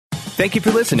Thank you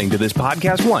for listening to this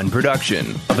Podcast One production,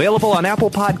 available on Apple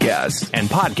Podcasts and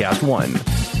Podcast One.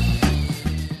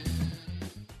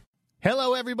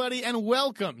 Hello, everybody, and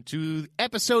welcome to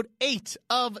episode 8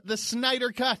 of the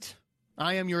Sneider Cut.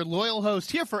 I am your loyal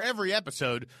host here for every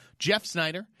episode, Jeff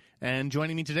Sneider, and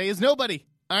joining me today is nobody.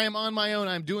 I am on my own.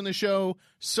 I'm doing the show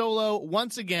solo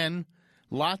once again.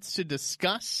 Lots to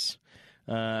discuss.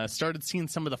 Started seeing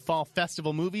some of the fall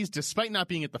festival movies, despite not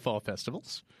being at the fall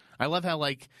festivals. I love how,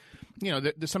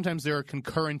 sometimes there are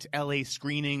concurrent L.A.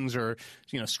 screenings or,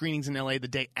 screenings in L.A. the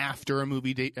day after a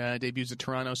movie debuts at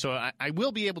Toronto. So I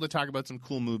will be able to talk about some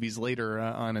cool movies later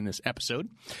on in this episode.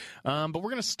 But we're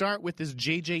going to start with this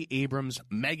J.J. Abrams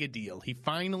mega deal. He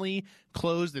finally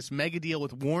closed this mega deal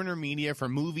with Warner Media for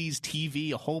movies,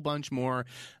 TV, a whole bunch more.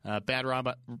 Bad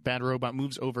Robot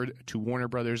moves over to Warner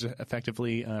Brothers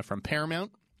effectively from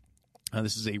Paramount.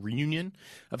 This is a reunion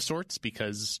of sorts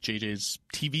because JJ's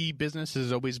TV business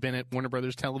has always been at Warner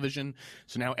Brothers Television.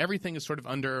 So now everything is sort of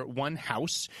under one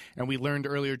house. And we learned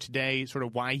earlier today sort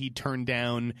of why he turned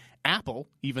down Apple,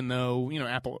 even though,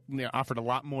 Apple offered a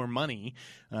lot more money.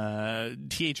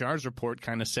 THR's report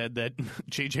kind of said that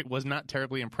JJ was not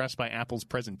terribly impressed by Apple's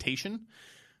presentation.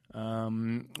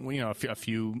 A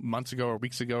few months ago or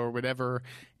weeks ago or whatever,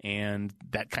 and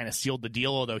that kind of sealed the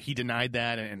deal, although he denied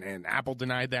that and Apple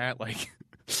denied that.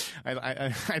 I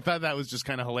thought that was just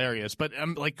kind of hilarious. But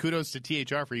kudos to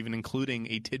THR for even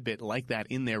including a tidbit like that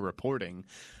in their reporting.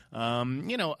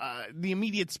 The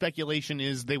immediate speculation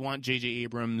is they want J.J.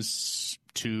 Abrams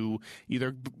to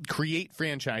either create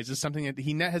franchises, something that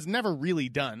he has never really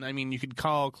done. I mean, you could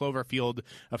call Cloverfield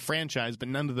a franchise, but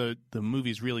none of the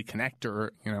movies really connect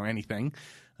or, anything.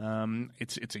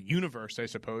 It's a universe, I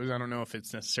suppose. I don't know if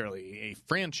it's necessarily a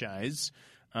franchise.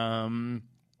 But,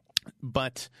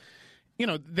 they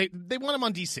want him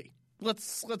on DC.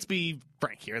 Let's be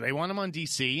frank here. They want him on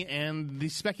DC, and the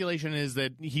speculation is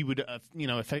that he would,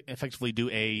 effectively do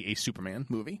a Superman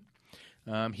movie.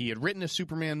 He had written a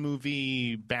Superman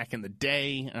movie back in the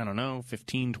day, I don't know,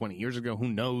 15, 20 years ago, who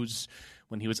knows,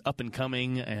 when he was up and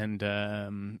coming. And, I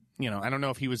don't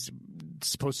know if he was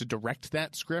supposed to direct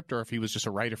that script or if he was just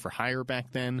a writer for hire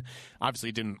back then. Obviously,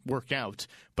 it didn't work out.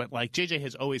 But, JJ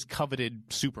has always coveted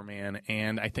Superman,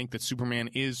 and I think that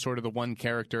Superman is sort of the one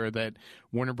character that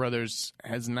Warner Brothers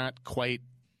has not quite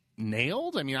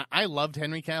nailed. I mean, I loved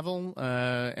Henry Cavill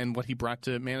and what he brought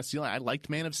to Man of Steel. I liked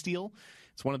Man of Steel.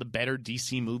 It's one of the better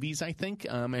DC movies, I think,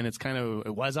 and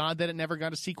it was odd that it never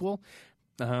got a sequel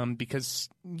because,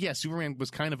 Superman was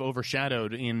kind of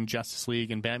overshadowed in Justice League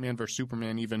and Batman vs.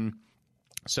 Superman even.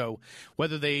 So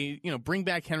whether they, bring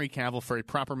back Henry Cavill for a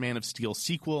proper Man of Steel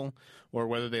sequel or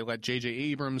whether they let J.J.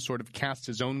 Abrams sort of cast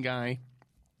his own guy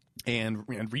and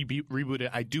reboot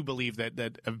it, I do believe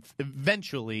that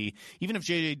eventually, even if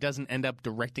JJ doesn't end up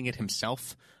directing it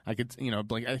himself, I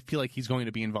feel like he's going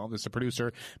to be involved as a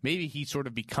producer. Maybe he sort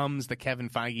of becomes the Kevin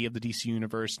Feige of the DC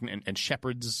universe and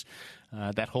shepherds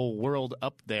that whole world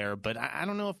up there. But I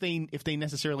don't know if they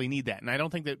necessarily need that, and I don't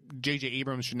think that J.J.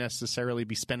 Abrams should necessarily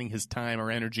be spending his time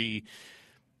or energy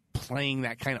playing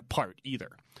that kind of part either.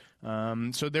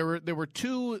 So there were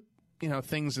two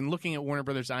things in looking at Warner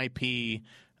Brothers IP.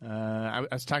 I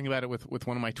was talking about it with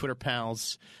one of my Twitter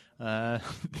pals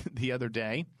the other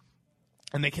day,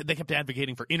 and they kept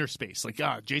advocating for inner space.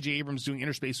 J.J. Abrams doing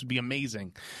inner space would be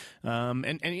amazing.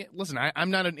 And listen, I'm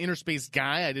not an inner space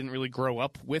guy. I didn't really grow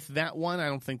up with that one. I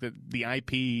don't think that the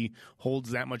IP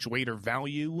holds that much weight or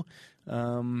value,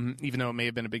 even though it may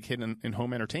have been a big hit in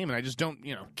home entertainment. I just don't,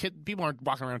 people aren't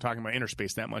walking around talking about inner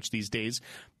space that much these days.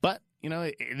 But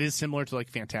it is similar to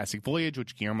Fantastic Voyage,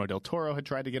 which Guillermo del Toro had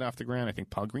tried to get off the ground. I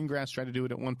think Paul Greengrass tried to do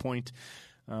it at one point.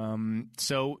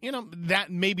 That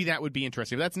maybe that would be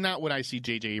interesting. But that's not what I see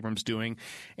J.J. Abrams doing,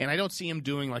 and I don't see him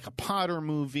doing a Potter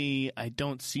movie. I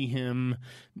don't see him,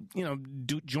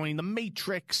 joining the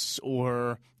Matrix,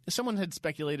 or someone had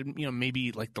speculated,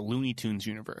 maybe the Looney Tunes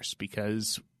universe,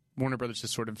 because Warner Brothers has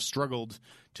sort of struggled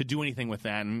to do anything with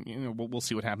that, and we'll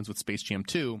see what happens with Space Jam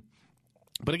 2.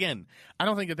 But again, I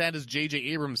don't think that is J.J.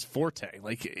 Abrams' forte.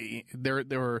 There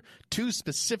are two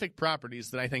specific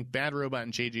properties that I think Bad Robot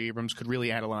and J.J. Abrams could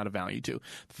really add a lot of value to.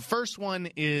 The first one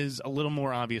is a little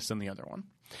more obvious than the other one.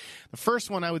 The first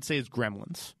one I would say is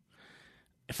Gremlins.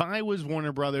 If I was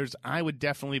Warner Brothers, I would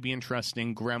definitely be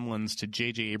entrusting Gremlins to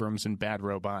J.J. Abrams and Bad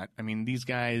Robot. I mean, these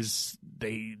guys,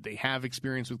 they have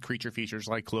experience with creature features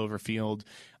like Cloverfield.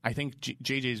 I think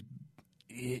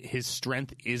his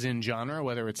strength is in genre,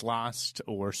 whether it's Lost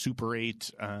or Super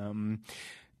 8. I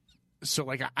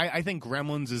think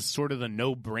Gremlins is sort of the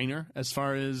no-brainer as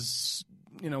far as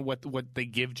what they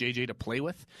give JJ to play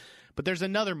with. But there's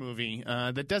another movie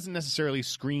that doesn't necessarily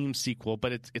scream sequel,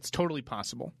 but it's totally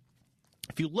possible.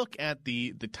 If you look at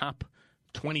the top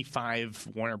 25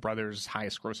 Warner Brothers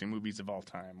highest grossing movies of all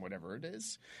time, whatever it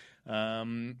is,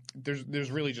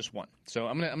 there's really just one. So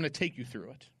I'm gonna take you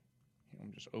through it.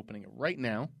 I'm just opening it right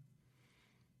now.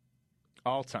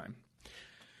 All time.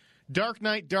 Dark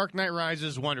Knight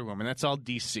Rises, Wonder Woman. That's all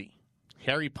DC.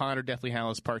 Harry Potter, Deathly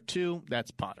Hallows Part 2.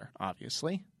 That's Potter,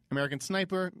 obviously. American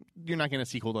Sniper, you're not getting a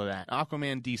sequel to that.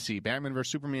 Aquaman, DC. Batman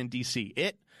vs. Superman, DC.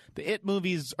 The It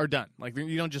movies are done. Like,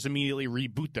 you don't just immediately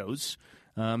reboot those.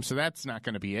 So that's not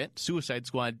going to be it. Suicide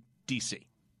Squad, DC.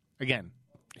 Again,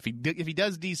 if he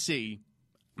does DC,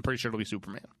 I'm pretty sure it'll be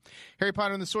Superman. Harry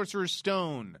Potter and the Sorcerer's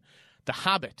Stone. The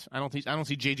Hobbit. I don't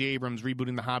see J.J. Abrams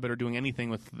rebooting The Hobbit or doing anything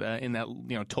with in that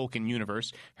Tolkien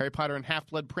universe. Harry Potter and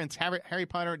Half-Blood Prince. Harry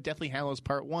Potter, Deathly Hallows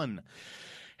Part 1.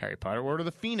 Harry Potter, Order of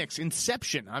the Phoenix.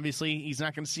 Inception. Obviously, he's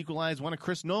not going to sequelize one of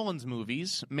Chris Nolan's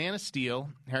movies. Man of Steel.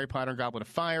 Harry Potter, Goblet of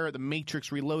Fire. The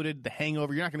Matrix Reloaded. The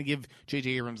Hangover. You're not going to give J.J.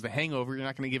 Abrams The Hangover. You're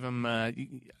not going to give him a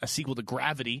sequel to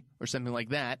Gravity or something like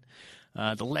that.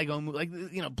 The Lego movie,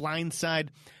 Blindside.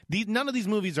 None of these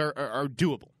movies are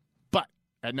doable. But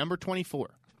at number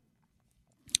 24,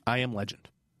 I Am Legend.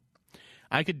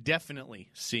 I could definitely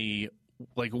see,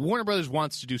 Warner Brothers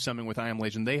wants to do something with I Am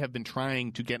Legend. They have been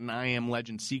trying to get an I Am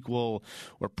Legend sequel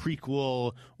or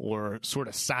prequel or sort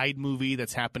of side movie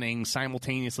that's happening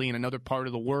simultaneously in another part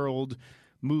of the world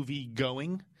movie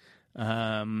going.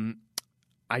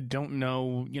 I don't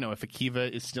know, if Akiva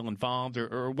is still involved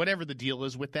or whatever the deal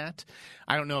is with that.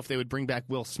 I don't know if they would bring back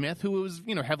Will Smith, who was,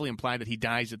 heavily implied that he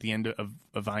dies at the end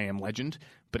of I Am Legend,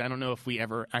 but I don't know if we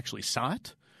ever actually saw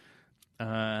it.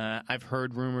 I've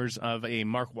heard rumors of a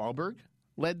Mark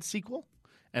Wahlberg-led sequel,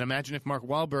 and imagine if Mark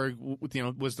Wahlberg,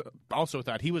 was also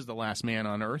thought he was the last man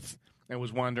on Earth and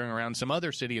was wandering around some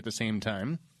other city at the same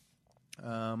time.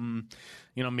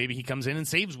 Maybe he comes in and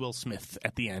saves Will Smith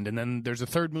at the end, and then there's a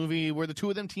third movie where the two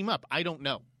of them team up. I don't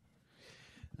know.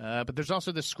 But there's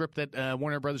also this script that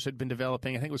Warner Brothers had been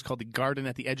developing. I think it was called The Garden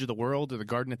at the Edge of the World or The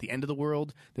Garden at the End of the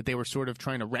World, that they were sort of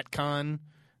trying to retcon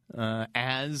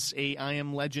as a I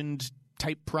Am Legend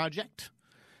type project.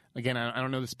 Again, I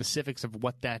don't know the specifics of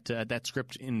what that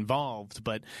script involved,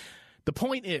 but the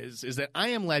point is that I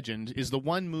Am Legend is the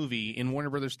one movie in Warner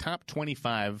Brothers' top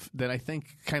 25 that I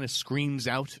think kind of screams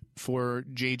out for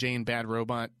JJ and Bad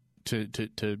Robot to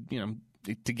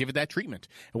give it that treatment.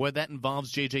 And whether that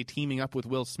involves JJ teaming up with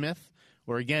Will Smith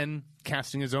or, again,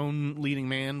 casting his own leading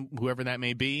man, whoever that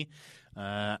may be,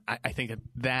 I think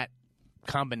that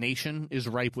combination is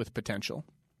ripe with potential.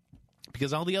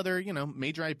 Because all the other,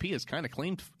 major IP is kind of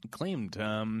claimed.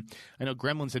 I know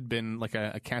Gremlins had been like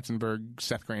a Katzenberg,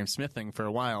 Seth Grahame-Smith thing for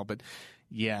a while, but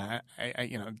yeah,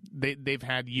 they've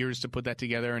had years to put that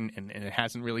together, and it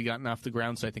hasn't really gotten off the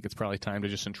ground. So I think it's probably time to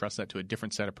just entrust that to a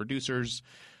different set of producers.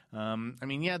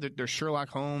 There's Sherlock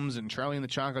Holmes and Charlie and the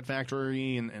Chocolate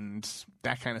Factory and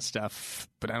that kind of stuff,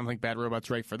 but I don't think Bad Robot's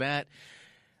right for that.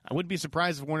 I wouldn't be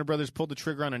surprised if Warner Brothers pulled the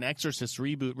trigger on an Exorcist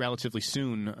reboot relatively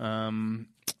soon.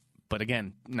 But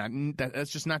again,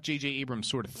 that's just not J.J. Abrams'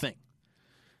 sort of thing.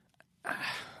 I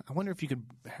wonder if you could,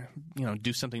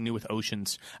 do something new with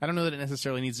Oceans. I don't know that it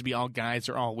necessarily needs to be all guys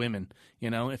or all women.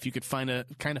 If you could find a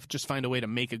way to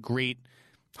make a great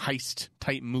heist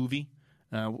type movie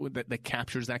that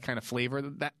captures that kind of flavor,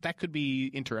 that could be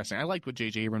interesting. I liked what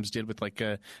J.J. Abrams did with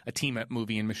a team-up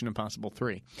movie in Mission Impossible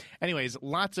 3. Anyways,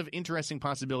 lots of interesting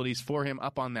possibilities for him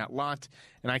up on that lot,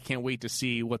 and I can't wait to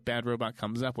see what Bad Robot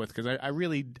comes up with, because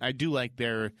I do like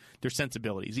their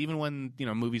sensibilities. Even when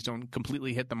movies don't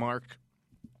completely hit the mark,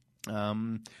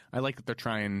 I like that they're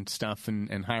trying stuff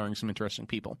and hiring some interesting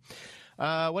people.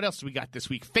 What else do we got this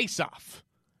week? Face Off.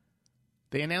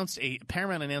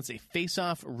 Paramount announced a Face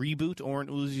Off reboot. Oren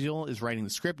Uziel is writing the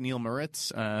script. Neil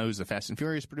Moritz, who's the Fast and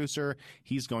Furious producer,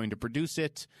 he's going to produce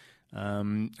it.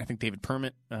 I think David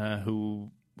Permit,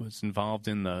 who was involved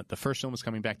in the first film, is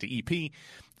coming back to EP.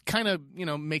 Kind of,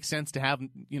 makes sense to have,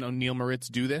 Neil Moritz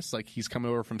do this. Like, he's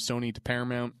coming over from Sony to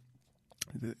Paramount.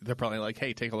 They're probably like,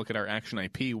 hey, take a look at our action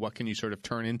IP. What can you sort of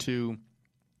turn into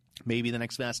maybe the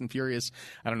next Fast and Furious?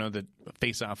 I don't know that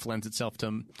Face Off lends itself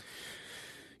to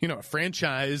a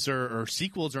franchise or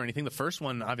sequels or anything. The first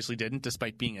one obviously didn't,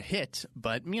 despite being a hit.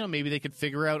 But, maybe they could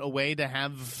figure out a way to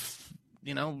have,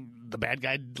 the bad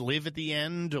guy live at the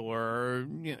end, or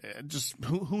just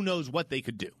who knows what they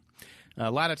could do. A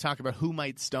lot of talk about who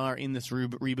might star in this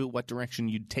reboot, what direction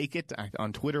you'd take it.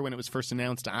 On Twitter, when it was first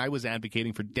announced, I was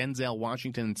advocating for Denzel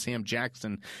Washington and Sam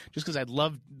Jackson, just because I'd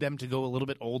love them to go a little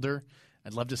bit older.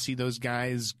 I'd love to see those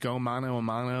guys go mano a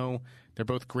mano. They're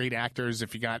both great actors.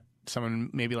 If you got someone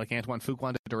maybe like Antoine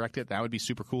Fuqua to direct it. That would be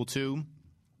super cool too.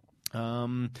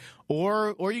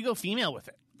 Or you go female with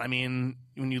it. I mean,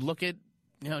 when you look at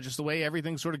just the way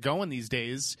everything's sort of going these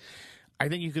days, I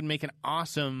think you could make an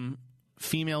awesome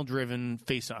female-driven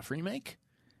Face-Off remake,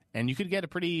 and you could get a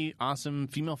pretty awesome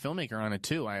female filmmaker on it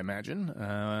too, I imagine.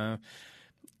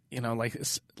 Like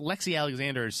Lexi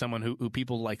Alexander is someone who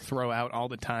people like throw out all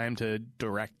the time to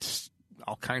direct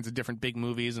all kinds of different big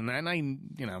movies, and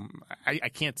I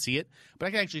can't see it, but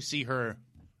I can actually see her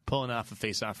pulling off a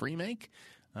Face-Off remake.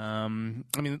 I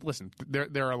mean, listen,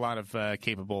 there are a lot of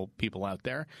capable people out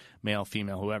there, male,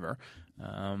 female, whoever.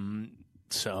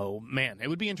 So, man, it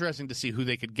would be interesting to see who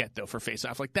they could get, though, for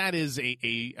Face-Off. Like, that is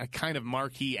a kind of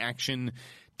marquee action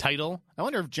title. I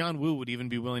wonder if John Woo would even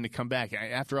be willing to come back.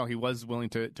 After all, he was willing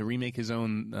to remake his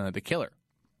own The Killer.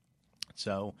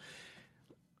 So,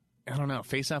 I don't know.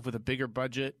 Face-Off with a bigger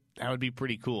budget, that would be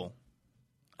pretty cool.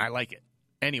 I like it.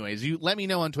 Anyways, you let me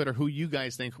know on Twitter who you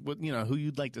guys think, who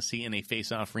you'd like to see in a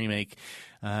Face-Off remake,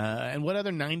 and what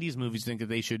other '90s movies you think that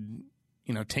they should,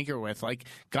 tinker with. Like,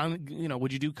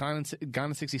 would you do Gone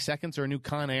in 60 Seconds or a new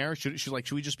Con Air?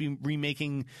 Should we just be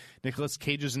remaking Nicolas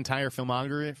Cage's entire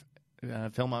filmography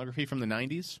from the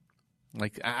 '90s?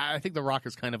 Like, I think The Rock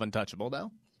is kind of untouchable,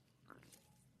 though.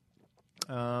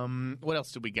 What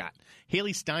else did we got?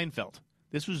 Haley Steinfeld.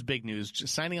 This was big news.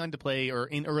 Just signing on to play, or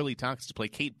in early talks to play,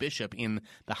 Kate Bishop in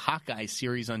the Hawkeye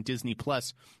series on Disney+.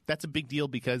 That's a big deal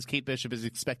because Kate Bishop is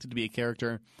expected to be a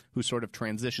character who sort of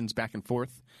transitions back and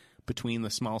forth between the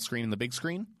small screen and the big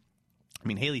screen. I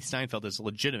mean, Haley Steinfeld is a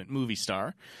legitimate movie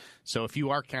star, so if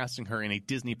you are casting her in a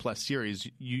Disney+ series,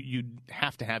 you'd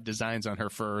have to have designs on her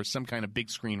for some kind of big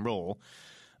screen role.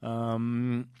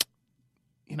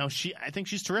 I think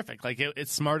she's terrific. Like,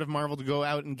 it's smart of Marvel to go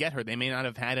out and get her. They may not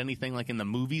have had anything like in the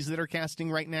movies that are casting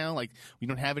right now. Like, we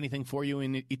don't have anything for you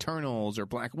in Eternals or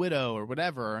Black Widow or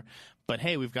whatever. But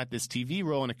hey, we've got this TV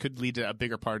role, and it could lead to a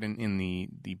bigger part in the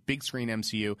big screen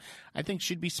MCU. I think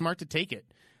she'd be smart to take it,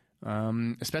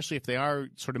 especially if they are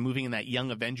sort of moving in that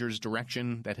Young Avengers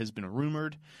direction that has been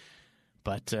rumored.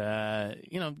 But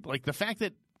like the fact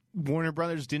that Warner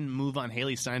Brothers didn't move on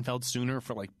Haley Steinfeld sooner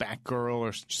for like Batgirl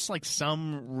or just like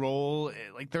some role,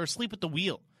 like they're asleep at the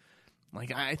wheel.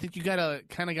 Like, I think you gotta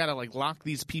like lock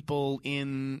these people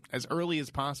in as early as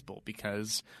possible,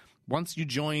 because once you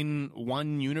join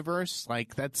one universe,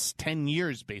 like that's 10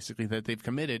 years basically that they've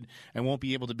committed and won't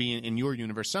be able to be in your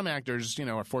universe. Some actors,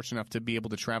 are fortunate enough to be able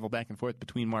to travel back and forth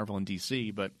between Marvel and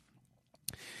DC, but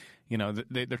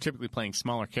they're typically playing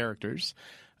smaller characters.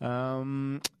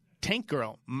 Tank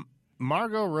Girl.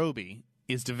 Margot Robbie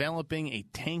is developing a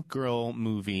Tank Girl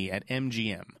movie at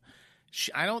MGM.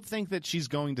 I don't think that she's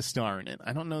going to star in it.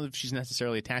 I don't know if she's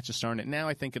necessarily attached to star in it now.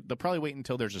 I think they'll probably wait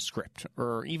until there's a script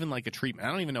or even like a treatment.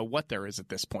 I don't even know what there is at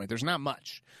this point. There's not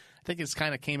much. I think it's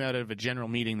kind of came out of a general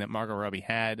meeting that Margot Robbie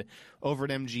had over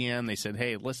at MGM. They said,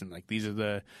 hey, listen, like these are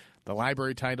the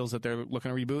library titles that they're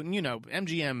looking to reboot. And,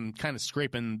 MGM kind of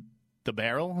scraping the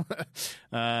barrel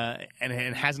and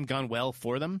it hasn't gone well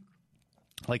for them.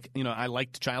 Like, I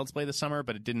liked Child's Play this summer,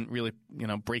 but it didn't really,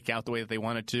 break out the way that they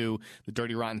wanted to. The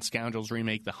Dirty Rotten Scoundrels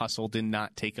remake, The Hustle, did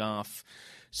not take off.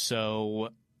 So,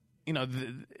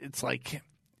 it's like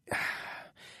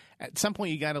at some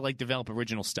point you got to like develop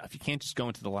original stuff. You can't just go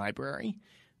into the library,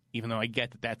 even though I get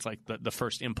that that's like the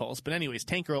first impulse. But anyways,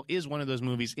 Tank Girl is one of those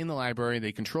movies in the library.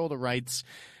 They control the rights.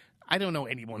 I don't know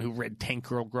anyone who read Tank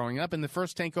Girl growing up, and the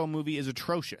first Tank Girl movie is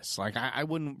atrocious. Like, I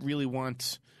wouldn't really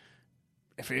want...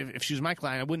 If she was my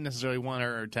client, I wouldn't necessarily want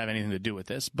her to have anything to do with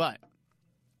this. But,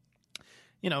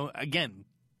 again,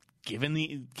 given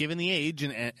the age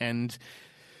and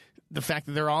the fact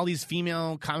that there are all these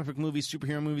female comic book movies,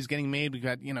 superhero movies getting made, we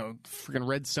got, freaking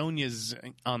Red Sonja's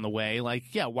on the way.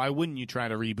 Like, yeah, why wouldn't you try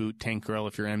to reboot Tank Girl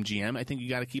if you're MGM? I think you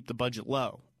got to keep the budget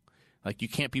low. Like, you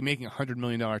can't be making a $100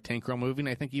 million Tank Girl movie, and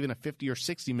I think even a $50 or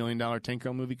 $60 million Tank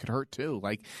Girl movie could hurt too.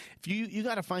 Like, if you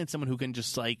got to find someone who can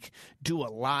just like do a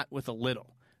lot with a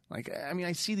little. Like, I mean,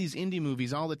 I see these indie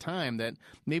movies all the time that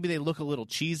maybe they look a little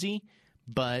cheesy,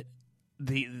 but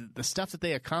the stuff that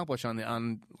they accomplish on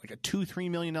like a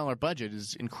 $2-3 million budget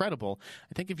is incredible.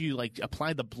 I think if you like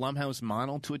apply the Blumhouse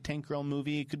model to a Tank Girl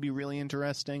movie, it could be really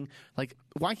interesting. Like,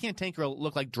 why can't Tank Girl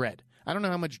look like Dredd? I don't know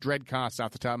how much Dredd costs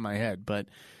off the top of my head, but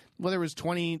whether it was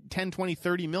 10, 20,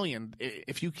 30 million,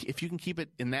 if you can keep it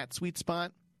in that sweet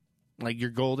spot, like you're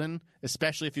golden,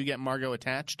 especially if you get Margot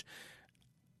attached.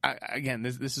 Again,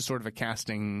 this is sort of a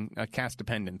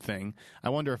cast-dependent thing. I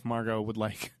wonder if Margot would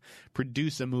like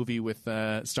produce a movie with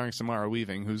starring Samara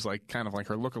Weaving, who's like kind of like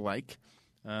her lookalike.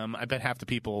 I bet half the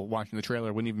people watching the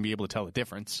trailer wouldn't even be able to tell the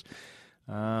difference.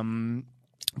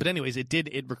 But anyways,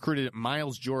 it recruited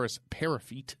Miles Joris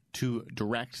Parafit to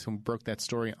direct, who broke that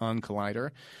story on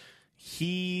Collider.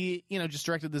 He, just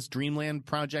directed this Dreamland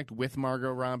project with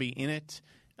Margot Robbie in it.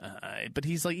 But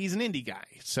he's an indie guy.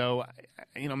 So,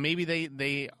 maybe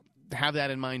they have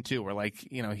that in mind too, where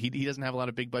he doesn't have a lot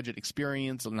of big budget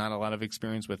experience, not a lot of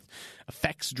experience with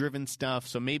effects driven stuff.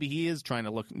 So maybe he is trying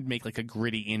to make like a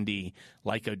gritty indie,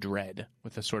 like a Dread,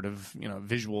 with a sort of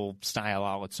visual style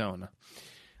all its own.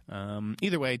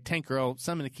 Either way, Tank Girl,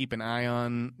 something to keep an eye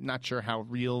on. Not sure how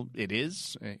real it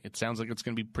is. It sounds like it's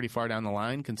going to be pretty far down the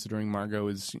line, considering Margot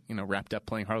is wrapped up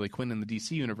playing Harley Quinn in the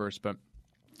DC universe, but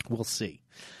we'll see.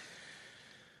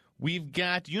 We've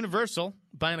got Universal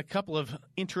buying a couple of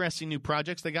interesting new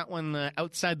projects. They got one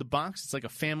outside the box. It's like a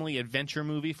family adventure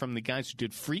movie from the guys who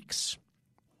did Freaks,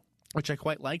 which I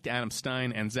quite liked, Adam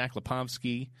Stein and Zach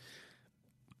Lipovsky.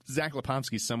 Zach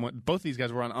Lipovsky both of these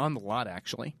guys were on the lot,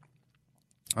 actually,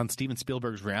 on Steven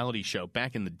Spielberg's reality show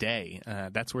back in the day.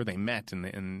 That's where they met,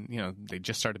 and they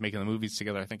just started making the movies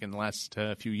together, I think, in the last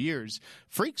few years.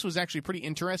 Freaks was actually pretty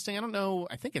interesting. I don't know.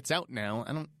 I think it's out now.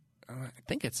 I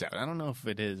think it's out. I don't know if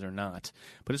it is or not.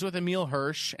 But it's with Emile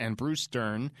Hirsch and Bruce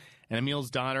Dern. And Emile's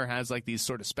daughter has these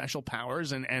sort of special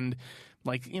powers. And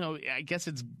I guess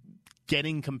it's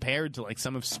getting compared to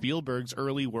some of Spielberg's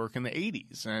early work in the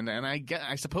 80s. And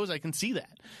I suppose I can see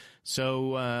that.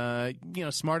 So,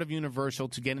 smart of Universal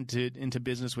to get into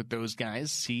business with those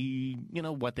guys, see,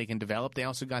 what they can develop. They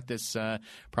also got this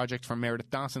project from Meredith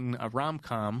Dawson, a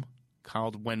rom-com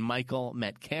called When Michael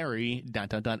Met Carrie, ...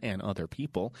 and other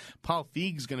people. Paul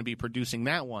Feig's going to be producing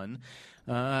that one.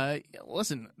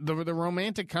 Listen, the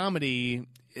romantic comedy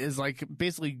is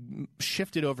basically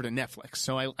shifted over to Netflix.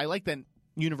 So I like that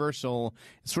Universal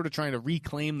is sort of trying to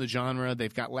reclaim the genre.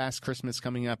 They've got Last Christmas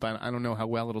coming up. I don't know how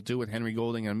well it'll do with Henry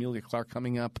Golding and Amelia Clarke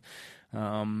coming up.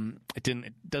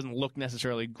 It doesn't look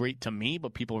necessarily great to me,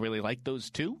 but people really like those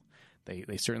two.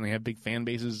 They certainly have big fan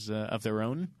bases of their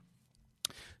own.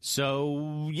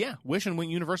 So, yeah, wishing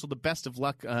Universal the best of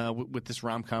luck with this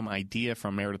rom-com idea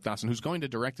from Meredith Dawson, who's going to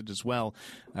direct it as well.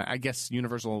 I guess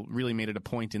Universal really made it a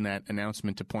point in that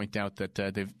announcement to point out that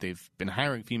they've been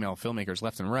hiring female filmmakers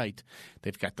left and right.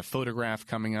 They've got The Photograph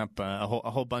coming up, a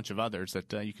whole bunch of others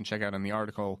that you can check out in the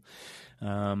article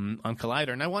on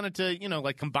Collider. And I wanted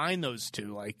to, combine those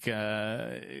two. There's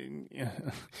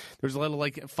a little,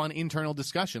 fun internal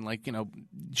discussion.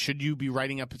 Should you be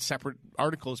writing up separate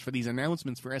articles for these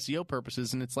announcements for SEO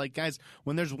purposes? And it's guys,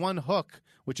 when there's one hook,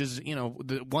 which is,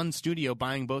 the one studio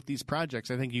buying both these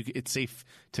projects, I think it's safe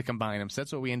to combine them. So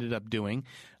that's what we ended up doing.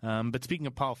 But speaking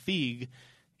of Paul Feig,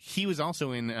 he was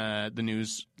also in the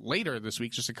news later this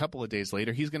week, just a couple of days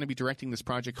later. He's going to be directing this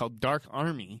project called Dark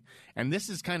Army. And this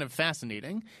is kind of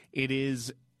fascinating. It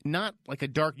is not like a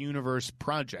Dark Universe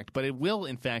project, but it will,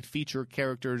 in fact, feature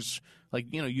characters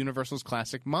Universal's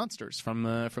classic monsters from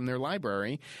their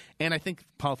library. And I think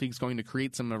Paul Feig's going to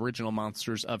create some original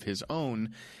monsters of his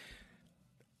own.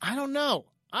 I don't know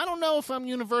if I'm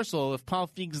Universal, if Paul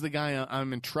Feig's the guy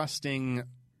I'm entrusting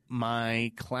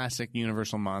my classic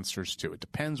Universal monsters to. It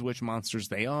depends which monsters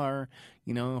they are.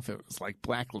 If it was like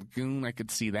Black Lagoon, I could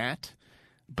see that.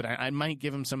 But I might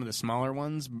give him some of the smaller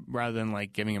ones rather than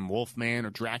giving him Wolfman or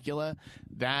Dracula.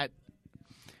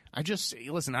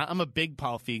 Listen, I'm a big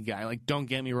Paul Feig guy. Don't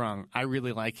get me wrong. I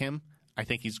really like him. I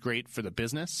think he's great for the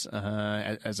business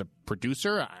as a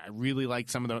producer. I really like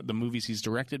some of the movies he's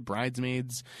directed,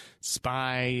 Bridesmaids,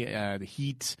 Spy, The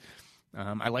Heat.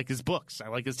 I like his books. I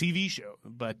like his TV show.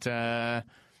 But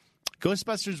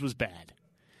Ghostbusters was bad.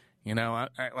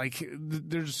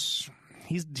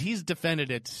 He's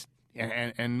defended it,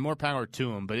 and more power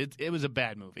to him. But it was a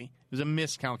bad movie. It was a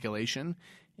miscalculation.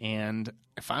 And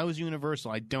if I was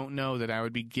Universal, I don't know that I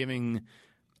would be giving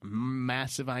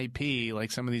massive IP like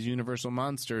some of these Universal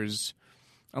monsters,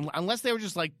 unless they were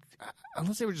just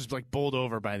bowled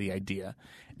over by the idea.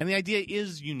 And the idea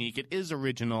is unique. It is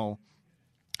original.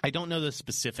 I don't know the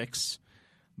specifics,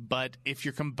 but if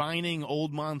you're combining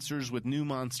old monsters with new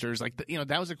monsters,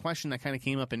 that was a question that kind of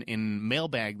came up in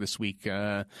Mailbag this week.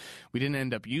 We didn't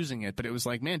end up using it, but it was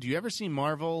man, do you ever see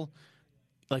Marvel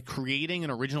creating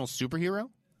an original superhero?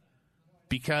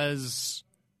 Because,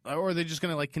 or are they just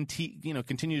going to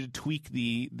continue to tweak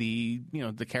the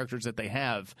characters that they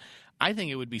have? I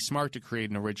think it would be smart to create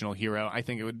an original hero. I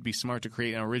think it would be smart to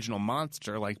create an original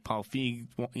monster like Paul Feig,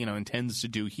 intends to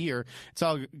do here. It's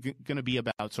all going to be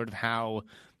about sort of how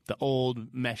the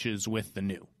old meshes with the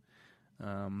new.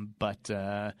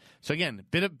 So again,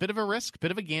 bit of a risk, bit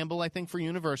of a gamble, I think, for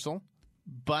Universal.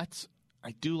 But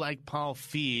I do like Paul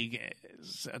Feig.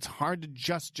 It's hard to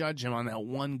just judge him on that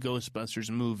one Ghostbusters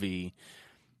movie.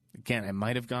 Again, I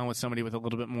might have gone with somebody with a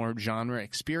little bit more genre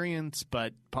experience,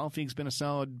 but Paul Feig's been a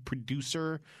solid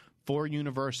producer for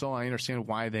Universal. I understand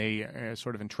why they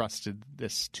sort of entrusted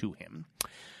this to him.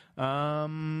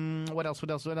 What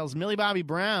else? Millie Bobby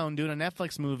Brown doing a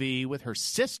Netflix movie with her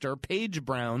sister, Paige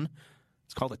Brown.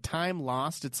 It's called A Time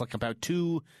Lost. It's like about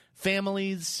two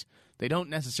families. They don't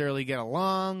necessarily get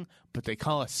along, but they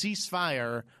call a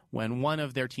ceasefire when one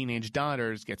of their teenage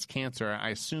daughters gets cancer. I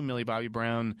assume Millie Bobby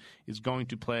Brown is going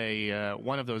to play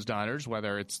one of those daughters,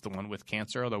 whether it's the one with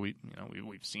cancer, although we've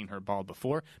seen her bald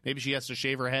before. Maybe she has to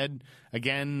shave her head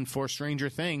again for Stranger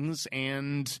Things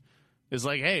and is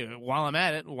like, hey, while I'm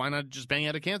at it, why not just bang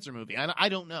out a cancer movie? I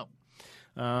don't know.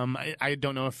 I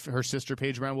don't know if her sister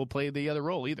Paige Brown will play the other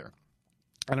role either.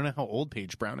 I don't know how old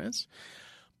Paige Brown is,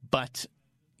 but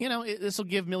this will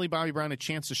give Millie Bobby Brown a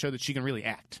chance to show that she can really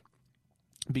act,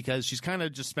 because she's kind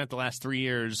of just spent the last 3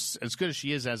 years, as good as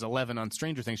she is as 11 on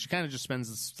Stranger Things, she kind of just spends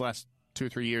this last 2 or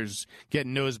 3 years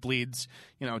getting nosebleeds,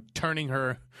 turning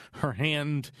her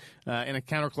hand in a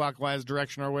counterclockwise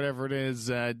direction or whatever it is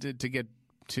to get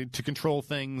to control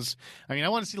things. I mean, I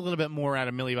want to see a little bit more out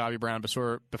of Millie Bobby Brown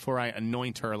before I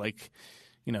anoint her like,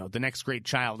 the next great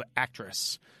child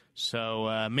actress.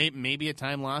 So maybe A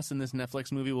Time Lost in this Netflix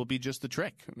movie will be just the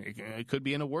trick. It could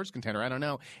be an awards contender. I don't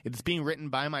know. It's being written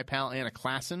by my pal Anna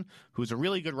Klassen, who's a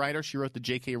really good writer. She wrote the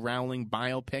J.K. Rowling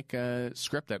biopic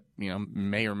script that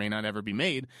may or may not ever be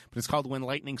made, but it's called When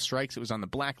Lightning Strikes. It was on the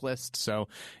blacklist. So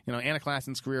Anna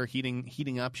Klassen's career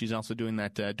heating up. She's also doing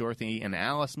that Dorothy and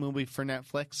Alice movie for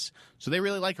Netflix. So they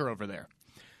really like her over there.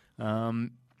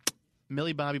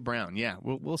 Millie Bobby Brown, yeah,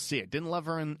 we'll see it. Didn't love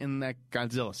her in that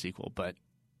Godzilla sequel, but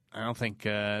I don't think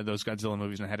those Godzilla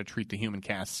movies know how to treat the human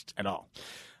cast at all.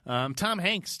 Tom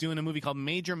Hanks doing a movie called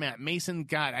Major Matt Mason.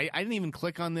 God, I didn't even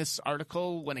click on this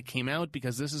article when it came out,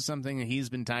 because this is something that he's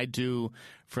been tied to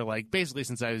for basically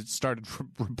since I started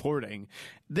reporting.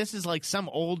 This is like some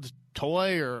old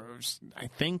toy, or I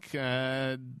think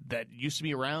that used to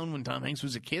be around when Tom Hanks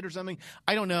was a kid or something.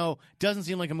 I don't know. Doesn't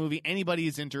seem like a movie anybody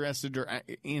is interested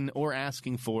in or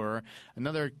asking for.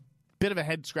 Another bit of a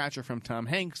head scratcher from Tom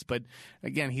Hanks, but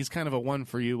again, he's kind of a one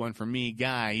for you, one for me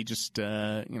guy. He just,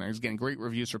 he's getting great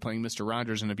reviews for playing Mr.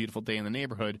 Rogers in A Beautiful Day in the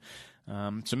Neighborhood.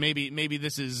 So maybe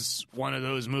this is one of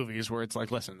those movies where it's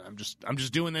like, listen, I'm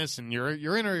just doing this, and you're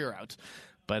in or you're out.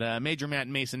 But Major Matt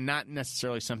Mason, not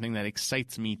necessarily something that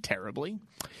excites me terribly.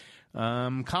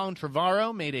 Colin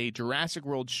Trevorrow made a Jurassic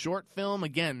World short film.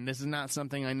 Again, this is not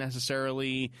something I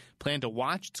necessarily plan to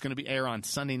watch. It's going to be air on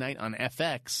Sunday night on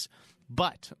FX.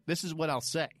 But this is what I'll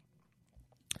say.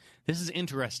 This is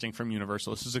interesting from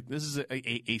Universal. This is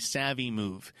a savvy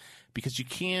move, because you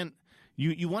can't.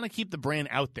 You want to keep the brand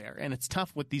out there, and it's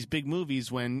tough with these big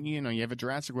movies when you have a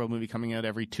Jurassic World movie coming out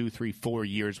every 2, 3, 4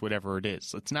 years, whatever it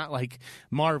is. It's not like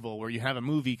Marvel where you have a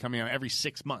movie coming out every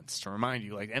 6 months to remind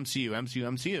you, like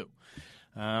MCU.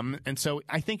 And so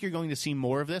I think you're going to see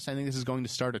more of this. I think this is going to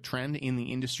start a trend in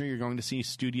the industry. You're going to see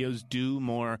studios do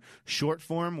more short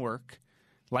form work,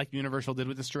 like Universal did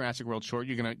with this Jurassic World short.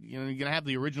 You're gonna have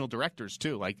the original directors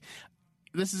too. Like,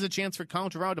 this is a chance for Colin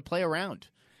Trevorrow to play around.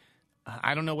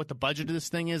 I don't know what the budget of this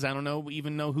thing is. I don't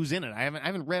even know who's in it. I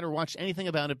haven't read or watched anything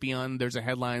about it beyond there's a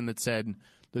headline that said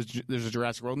there's a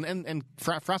Jurassic World, and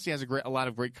Frosty has a lot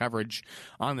of great coverage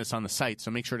on this on the site.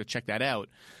 So make sure to check that out.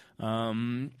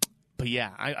 But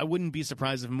yeah, I wouldn't be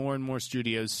surprised if more and more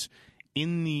studios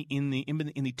in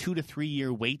the 2 to 3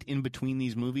 year wait in between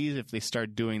these movies, if they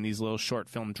start doing these little short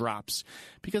film drops,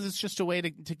 because it's just a way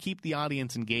to keep the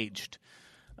audience engaged.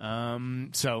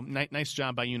 So nice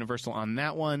job by Universal on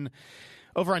that one.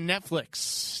 Over on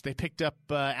Netflix, they picked up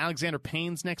Alexander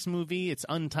Payne's next movie. It's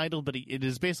untitled, but it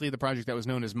is basically the project that was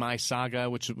known as My Saga,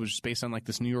 which was based on like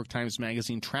this New York Times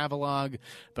Magazine travelogue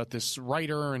about this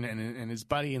writer and his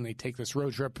buddy, and they take this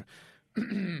road trip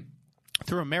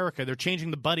through America. They're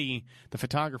changing the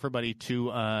photographer buddy, to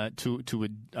a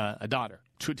daughter,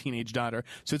 to a teenage daughter.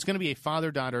 So it's going to be a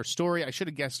father-daughter story. I should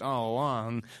have guessed all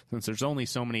along, since there's only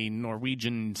so many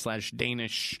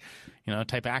Norwegian/Danish,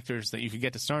 type actors that you could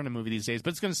get to star in a movie these days.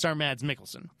 But it's going to star Mads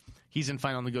Mikkelsen. He's in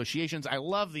final negotiations. I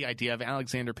love the idea of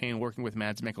Alexander Payne working with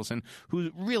Mads Mikkelsen,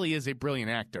 who really is a brilliant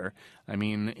actor. I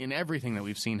mean, in everything that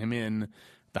we've seen him in,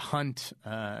 The Hunt,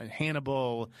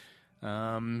 Hannibal,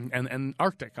 and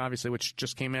Arctic, obviously, which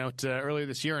just came out earlier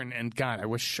this year. And God, I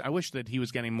wish that he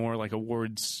was getting more like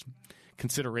awards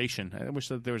consideration. I wish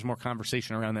that there was more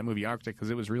conversation around that movie Arctic, because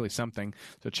it was really something.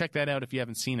 So check that out if you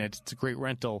haven't seen it. It's a great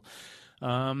rental.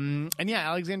 And yeah,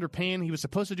 Alexander Payne, he was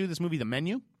supposed to do this movie The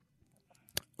Menu,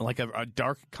 like a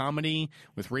dark comedy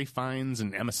with Ralph Fiennes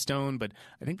and Emma Stone, but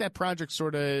I think that project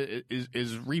sort of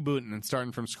is rebooting and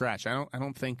starting from scratch. I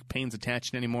don't think Payne's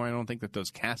attached anymore. I don't think that those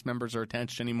cast members are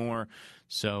attached anymore.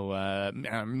 So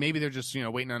maybe they're just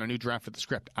waiting on a new draft for the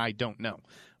script. I don't know,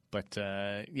 but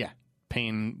yeah.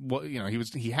 Payne,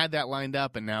 he had that lined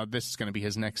up, and now this is going to be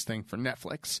his next thing for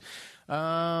Netflix.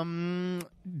 Don't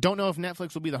know if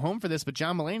Netflix will be the home for this, but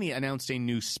John Mulaney announced a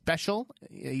new special.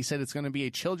 He said it's going to be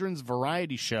a children's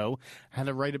variety show. I had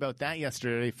to write about that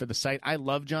yesterday for the site. I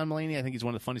love John Mulaney. I think he's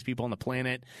one of the funniest people on the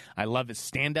planet. I love his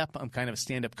stand-up. I'm kind of a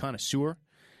stand-up connoisseur,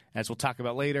 as we'll talk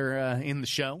about later in the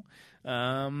show.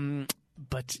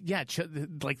 But yeah,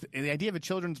 like the idea of a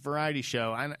children's variety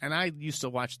show, and I used to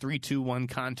watch 3-2-1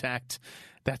 Contact.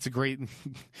 That's a great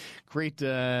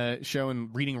show,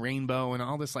 and Reading Rainbow and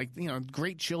all this,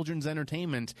 great children's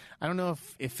entertainment. I don't know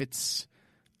if it's,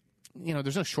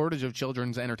 there's no shortage of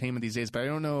children's entertainment these days, but I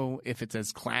don't know if it's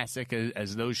as classic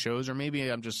as those shows, or maybe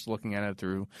I'm just looking at it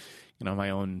through, my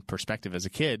own perspective as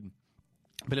a kid.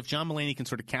 But if John Mulaney can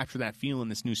sort of capture that feel in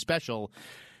this new special,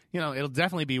 it'll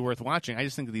definitely be worth watching. I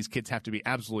just think that these kids have to be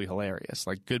absolutely hilarious,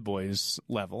 like Good Boys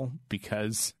level,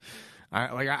 because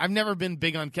I've never been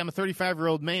big on. I'm a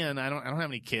 35-year-old man. I don't have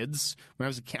any kids. When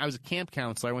I was a camp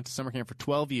counselor, I went to summer camp for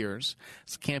 12 years.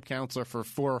 As a camp counselor for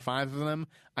 4 or 5 of them,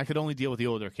 I could only deal with the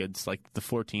older kids, like the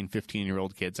 14,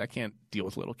 15-year-old kids. I can't deal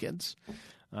with little kids.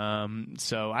 So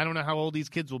I don't know how old these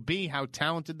kids will be, how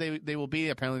talented they will be.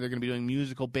 Apparently they're going to be doing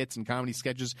musical bits and comedy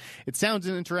sketches. It sounds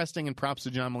interesting, and props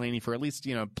to John Mulaney for at least,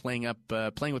 playing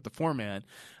with the format.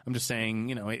 I'm just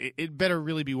saying, it better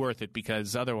really be worth it,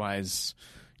 because otherwise,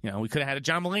 we could have had a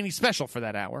John Mulaney special for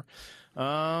that hour.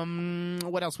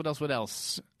 What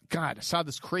else? God, I saw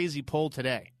this crazy poll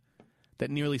today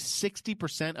that nearly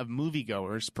 60% of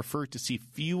moviegoers prefer to see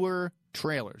fewer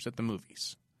trailers at the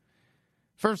movies.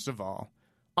 First of all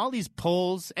these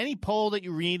polls, any poll that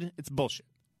you read, it's bullshit.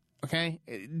 Okay?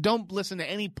 Don't listen to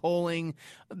any polling.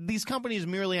 These companies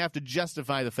merely have to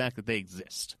justify the fact that they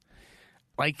exist.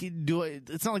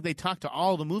 It's not like they talk to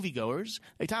all the moviegoers.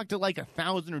 They talk to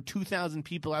 1,000 or 2,000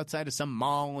 people outside of some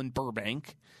mall in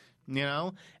Burbank,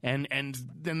 and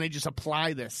then they just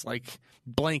apply this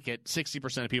blanket.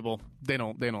 60% of people, they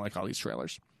don't like all these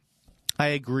trailers. I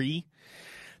agree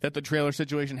that the trailer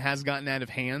situation has gotten out of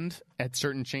hand at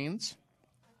certain chains,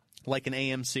 like an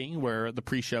AMC, where the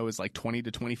pre-show is 20 to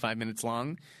 25 minutes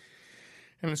long.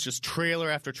 And it's just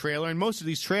trailer after trailer. And most of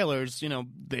these trailers,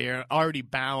 they already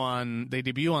they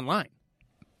debut online.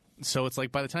 So it's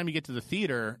by the time you get to the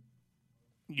theater,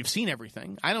 you've seen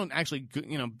everything. I don't actually,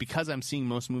 because I'm seeing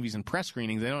most movies in press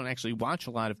screenings, I don't actually watch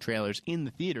a lot of trailers in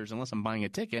the theaters unless I'm buying a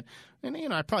ticket. And,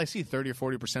 I probably see 30 or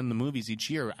 40% of the movies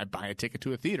each year. I buy a ticket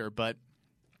to a theater, but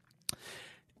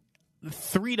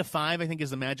 3 to 5, I think, is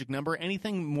the magic number.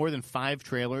 Anything more than 5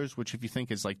 trailers, which if you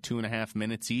think is 2.5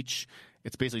 minutes each,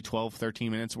 it's basically 12,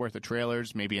 13 minutes worth of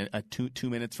trailers, maybe a 2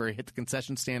 minutes for a hit the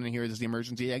concession stand and here is the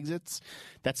emergency exits.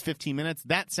 That's 15 minutes.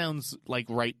 That sounds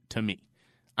right to me.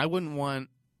 I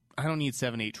don't need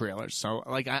 7, 8 trailers. So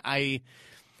I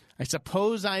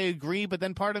suppose I agree, but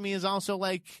then part of me is also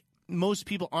most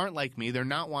people aren't like me. They're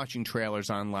not watching trailers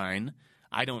online,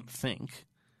 I don't think.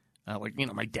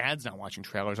 My dad's not watching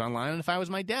trailers online, and if I was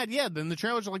my dad, then the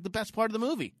trailers are the best part of the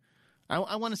movie.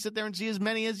 I want to sit there and see as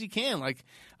many as you can.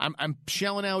 I'm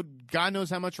shelling out God knows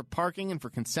how much for parking and for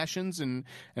concessions and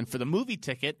for the movie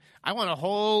ticket. I want a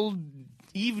whole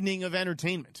evening of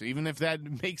entertainment, even if that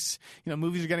makes,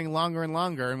 movies are getting longer and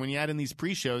longer, and when you add in these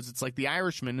pre-shows, it's like The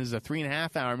Irishman is a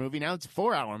 3.5-hour movie, now it's a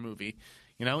 4-hour movie.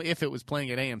 If it was playing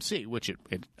at AMC, which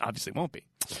it obviously won't be.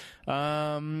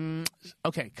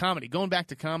 Okay, comedy. Going back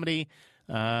to comedy,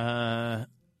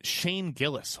 Shane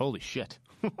Gillis. Holy shit.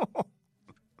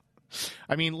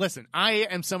 I mean, listen, I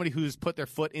am somebody who's put their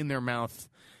foot in their mouth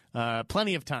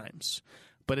plenty of times,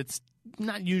 but it's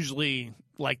not usually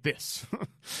like this.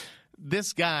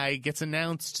 This guy gets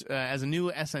announced as a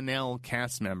new SNL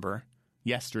cast member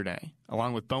yesterday,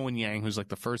 along with Bowen Yang, who's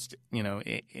the first,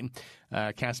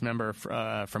 cast member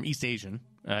from East Asian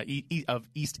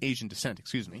descent.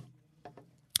 Excuse me.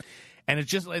 And it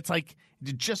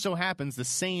just so happens the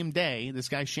same day this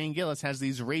guy Shane Gillis has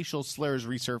these racial slurs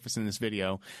resurface in this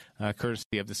video,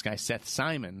 courtesy of this guy Seth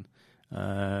Simon.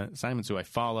 Simon's who I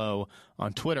follow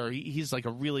on Twitter. He's a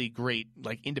really great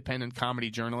independent comedy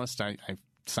journalist. I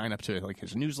sign up to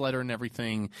his newsletter and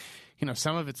everything.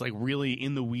 Some of it's really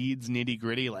in the weeds, nitty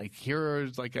gritty.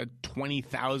 Here's a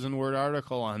 20,000 word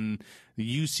article on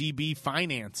the UCB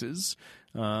finances.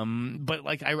 But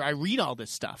I read all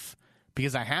this stuff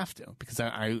because I have to, because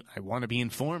I want to be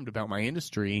informed about my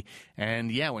industry.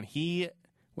 And yeah, when he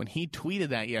when he tweeted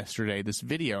that yesterday, this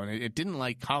video, and it didn't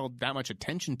like call that much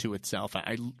attention to itself.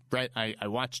 I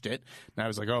watched it, and I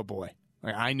was like, oh boy.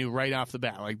 Like, I knew right off the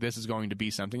bat, like, this is going to be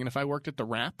something. And if I worked at the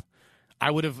Wrap, I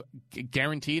would have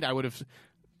guaranteed, I would have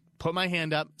put my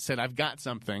hand up, said I've got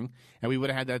something, and we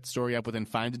would have had that story up within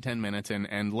 5 to 10 minutes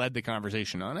and led the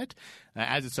conversation on it.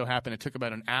 As it so happened, it took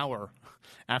about an hour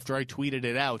after I tweeted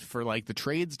it out for like the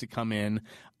trades to come in.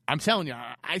 I'm telling you,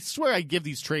 I swear I give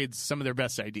these trades some of their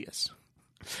best ideas.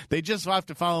 They just have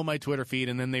to follow my Twitter feed,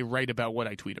 and then they write about what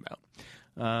I tweet about.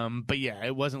 But yeah,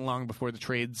 it wasn't long before the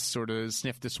trades sort of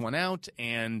sniffed this one out,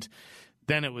 and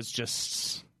then it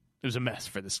was a mess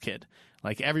for this kid.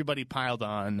 Like, everybody piled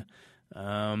on.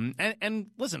 And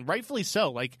listen, rightfully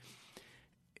so. Like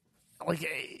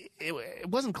it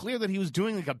wasn't clear that he was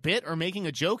doing like a bit or making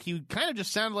a joke. He kind of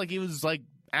just sounded like he was like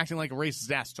acting like a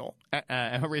racist asshole.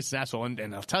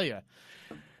 And I'll tell you,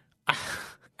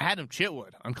 Adam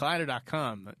Chitwood on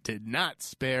Collider.com did not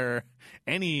spare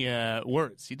any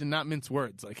words. He did not mince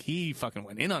words. Like, he fucking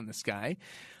went in on this guy,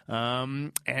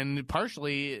 and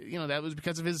partially, that was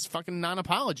because of his fucking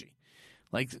non-apology.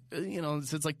 Like,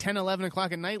 it's like 10, 11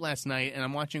 o'clock at night last night, and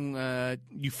I'm watching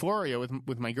Euphoria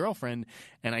with my girlfriend,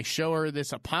 and I show her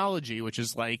this apology, which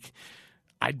is like,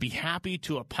 I'd be happy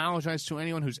to apologize to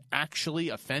anyone who's actually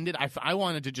offended. I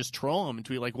wanted to just troll him and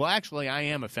tweet like, well, actually, I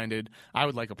am offended. I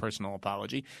would like a personal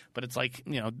apology. But it's like,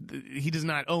 he does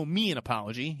not owe me an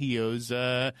apology. He owes,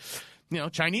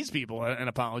 Chinese people an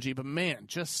apology. But, man,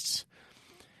 just...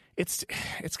 It's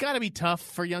got to be tough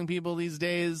for young people these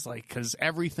days, like, because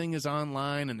everything is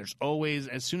online, and there's always,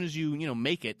 as soon as you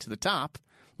make it to the top,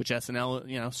 which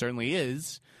SNL certainly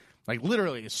is, like,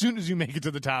 literally as soon as you make it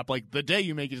to the top, like the day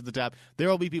you make it to the top, there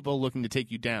will be people looking to take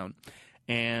you down.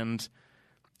 And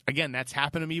again, that's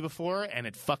happened to me before, and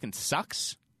it fucking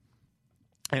sucks,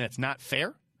 and it's not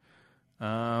fair.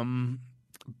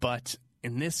 But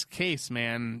in this case,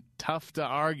 man, tough to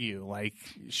argue. Like,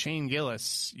 Shane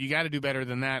Gillis, you got to do better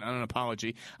than that on an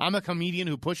apology. I'm a comedian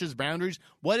who pushes boundaries.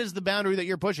 What is the boundary that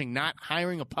you're pushing? Not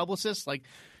hiring a publicist? Like,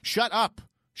 shut up.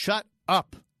 Shut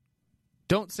up.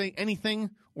 Don't say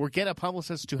anything or get a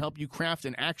publicist to help you craft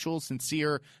an actual,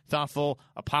 sincere, thoughtful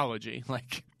apology.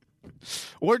 Like,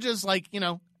 or just, like,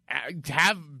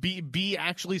 be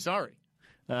actually sorry.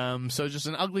 So just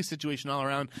an ugly situation all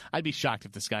around. I'd be shocked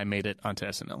if this guy made it onto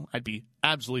SNL. I'd be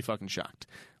absolutely fucking shocked.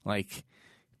 Like,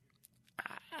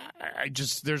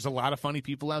 there's a lot of funny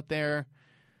people out there.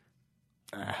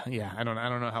 I don't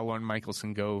know how Lorne Michaels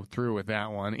can go through with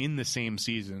that one in the same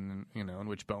season, in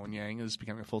which Bowen Yang is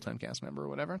becoming a full-time cast member or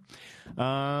whatever.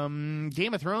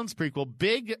 Game of Thrones prequel,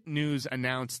 big news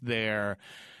announced there.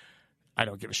 I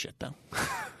don't give a shit, though.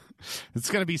 It's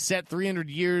going to be set 300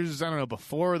 years,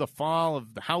 before the fall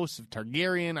of the House of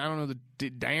Targaryen. I don't know,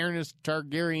 the Daenerys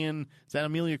Targaryen. Is that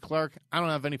Emilia Clarke? I don't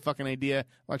have any fucking idea. I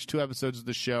watched 2 episodes of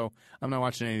the show. I'm not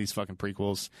watching any of these fucking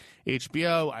prequels.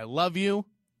 HBO, I love you.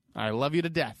 I love you to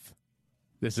death.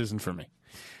 This isn't for me.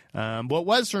 What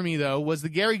was for me, though, was the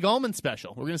Gary Goldman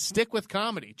special. We're going to stick with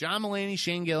comedy. John Mulaney,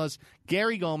 Shane Gillis,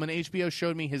 Gary Goldman. HBO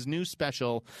showed me his new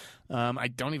special. I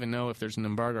don't even know if there's an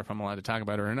embargo, if I'm allowed to talk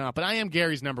about it or not, but I am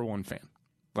Gary's #1 fan.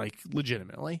 Like,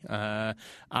 legitimately. I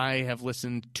have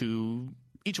listened to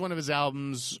each one of his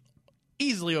albums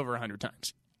easily over 100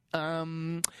 times.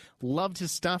 Loved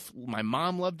his stuff. My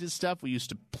mom loved his stuff. We used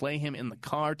to play him in the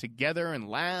car together and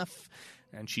laugh,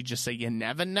 and she'd just say, "You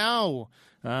never know."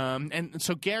 And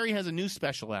so Gary has a new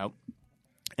special out,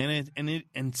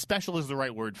 and special is the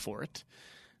right word for it.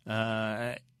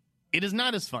 It is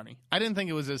not as funny. I didn't think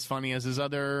it was as funny as his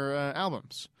other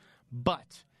albums,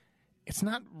 but it's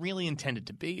not really intended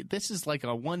to be. This is like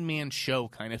a one-man show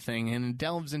kind of thing, and it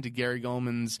delves into Gary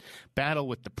Goldman's battle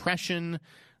with depression,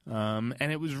 and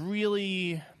it was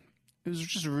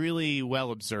just really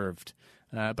well observed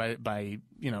by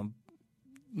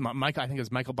Mike, I think it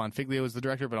was Michael Bonfiglio was the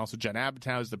director, but also Judd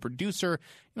Apatow is the producer.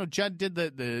 Judd did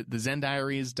the Zen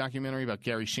Diaries documentary about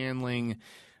Gary Shandling.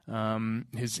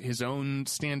 His own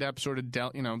stand-up sort of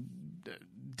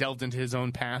delved into his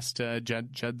own past.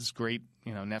 Judd's great,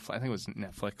 Netflix. I think it was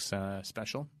Netflix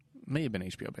special. May have been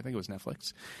HBO, but I think it was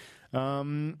Netflix.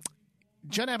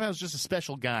 Judd Apatow is just a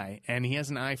special guy, and he has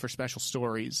an eye for special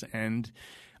stories. And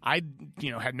I,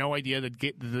 had no idea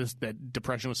that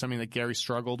depression was something that Gary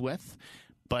struggled with.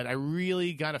 But I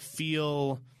really got a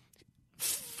feel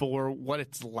for what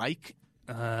it's like,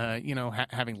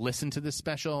 having listened to this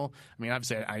special. I mean,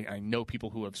 obviously, I know people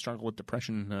who have struggled with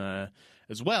depression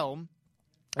as well,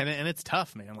 and it's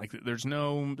tough, man. Like, there's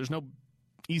no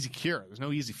easy cure. There's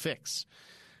no easy fix.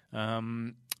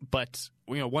 But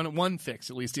one fix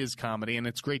at least is comedy, and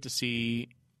it's great to see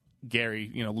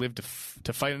Gary, live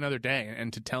to fight another day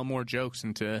and to tell more jokes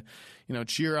and to,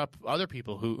 cheer up other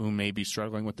people who may be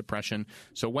struggling with depression.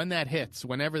 So when that hits,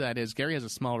 whenever that is, Gary has a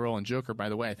small role in Joker, by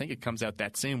the way. I think it comes out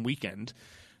that same weekend.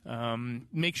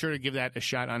 Make sure to give that a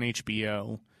shot on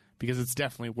HBO because it's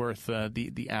definitely worth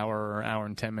the hour or hour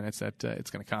and 10 minutes that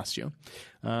it's going to cost you.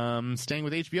 Staying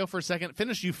with HBO for a second,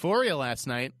 finished Euphoria last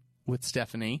night with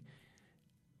Stephanie.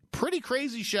 Pretty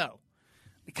crazy show.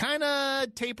 It kind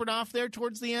of tapered off there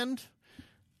towards the end.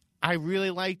 I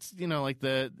really liked, like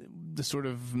the sort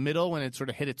of middle when it sort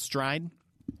of hit its stride.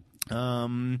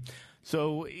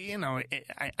 So,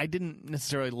 I didn't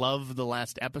necessarily love the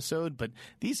last episode, but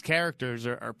these characters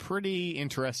are pretty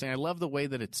interesting. I love the way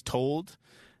that it's told.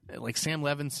 Like Sam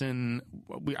Levinson,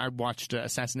 I watched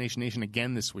Assassination Nation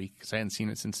again this week because I hadn't seen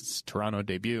it since its Toronto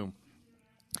debut.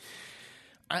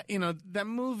 That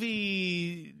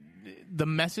movie, the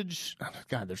message,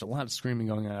 God, there's a lot of screaming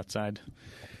going on outside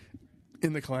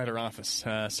in the Collider office.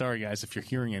 Sorry, guys, if you're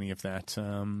hearing any of that.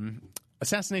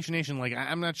 Assassination Nation,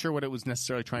 I'm not sure what it was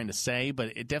necessarily trying to say,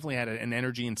 but it definitely had an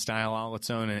energy and style all its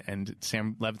own, and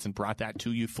Sam Levinson brought that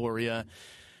to Euphoria.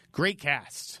 Great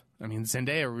cast. I mean,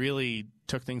 Zendaya really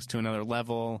took things to another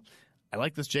level. I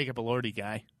like this Jacob Elordi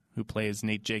guy who plays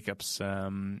Nate Jacobs.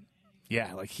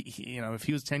 If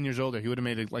he was 10 years older, he would have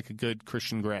made a good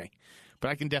Christian Grey. But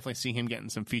I can definitely see him getting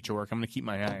some feature work. I'm going to keep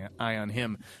my eye on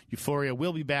him. Euphoria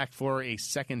will be back for a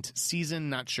second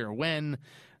season. Not sure when.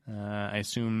 I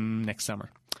assume next summer.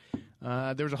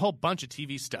 There was a whole bunch of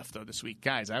TV stuff, though, this week.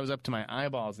 Guys, I was up to my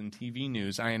eyeballs in TV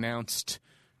news. I announced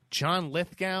John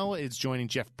Lithgow is joining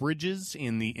Jeff Bridges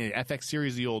in the FX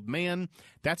series The Old Man.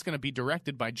 That's going to be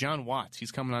directed by John Watts.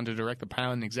 He's coming on to direct the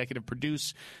pilot and executive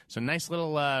produce. So nice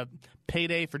little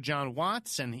payday for John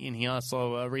Watts, and he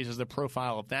also raises the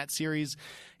profile of that series.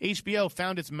 HBO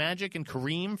found its magic in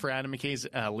Kareem for Adam McKay's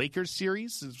Lakers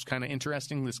series. It's kind of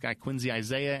interesting. This guy Quincy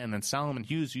Isaiah and then Solomon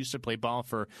Hughes used to play ball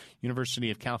for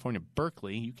University of California,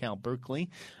 Berkeley, UCal Berkeley.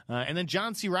 And then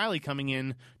John C. Reilly coming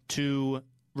in to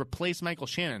replace Michael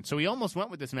Shannon. So he almost went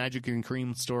with this Magic and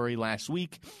Kareem story last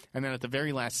week, and then at the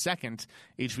very last second,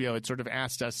 HBO had sort of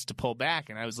asked us to pull back,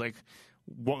 and I was like,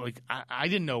 I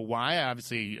didn't know why. I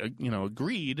obviously,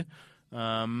 agreed,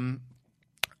 because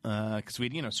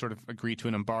we'd, sort of agreed to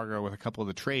an embargo with a couple of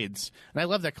the trades. And I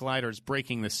love that Collider is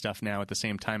breaking this stuff now at the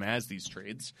same time as these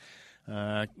trades,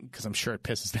 because I'm sure it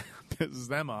pisses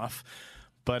them off.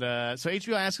 But so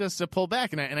HBO asked us to pull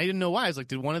back, and I didn't know why. I was like,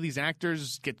 did one of these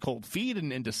actors get cold feet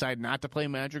and decide not to play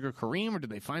Magic or Kareem, or did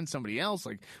they find somebody else?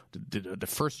 Like, did the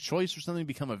first choice or something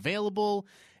become available?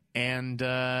 And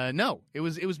no, it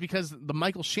was because the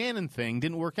Michael Shannon thing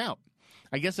didn't work out.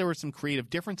 I guess there were some creative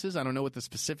differences. I don't know what the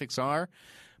specifics are.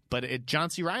 But John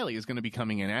C. Reilly is going to be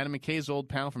coming in. Adam McKay's old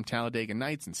pal from Talladega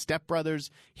Nights and Step Brothers.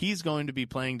 He's going to be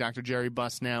playing Dr. Jerry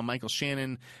Buss now. Michael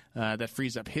Shannon, that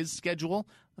frees up his schedule.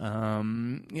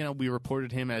 We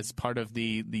reported him as part of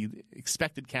the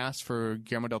expected cast for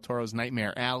Guillermo del Toro's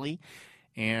Nightmare Alley.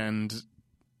 And,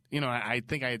 I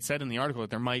think I had said in the article that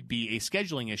there might be a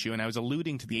scheduling issue, and I was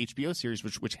alluding to the HBO series,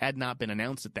 which had not been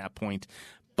announced at that point.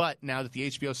 But now that the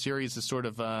HBO series is sort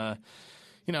of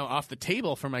off the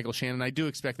table for Michael Shannon, I do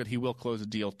expect that he will close a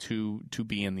deal to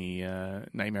be in the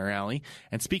Nightmare Alley.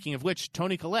 And speaking of which,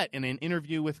 Toni Collette, in an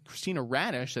interview with Christina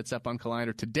Radish that's up on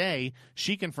Collider today,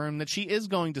 she confirmed that she is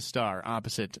going to star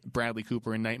opposite Bradley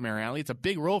Cooper in Nightmare Alley. It's a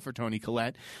big role for Toni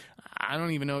Collette. I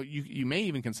don't even know, you may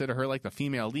even consider her like the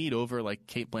female lead over like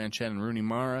Cate Blanchett and Rooney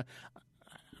Mara,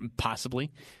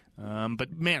 possibly.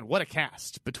 But man, what a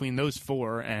cast between those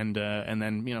four, and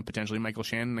then potentially Michael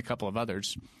Shannon and a couple of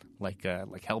others like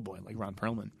Hellboy, like Ron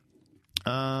Perlman.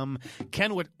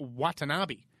 Ken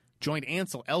Watanabe joined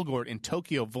Ansel Elgort in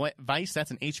Tokyo Vice.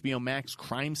 That's an HBO Max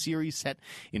crime series set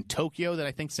in Tokyo that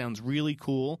I think sounds really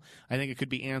cool. I think it could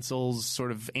be Ansel's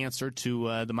sort of answer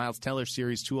to the Miles Teller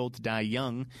series Too Old to Die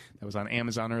Young that was on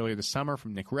Amazon earlier this summer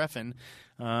from Nick Refn.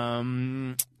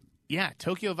 Yeah,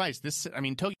 Tokyo Vice.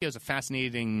 Tokyo is a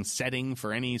fascinating setting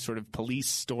for any sort of police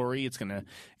story. It's going to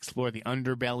explore the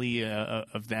underbelly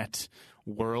of that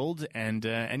world, and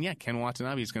Ken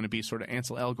Watanabe is going to be sort of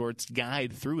Ansel Elgort's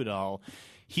guide through it all.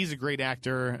 He's a great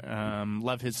actor.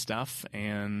 Love his stuff,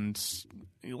 and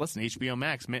listen, HBO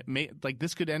Max,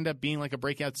 this could end up being like a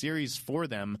breakout series for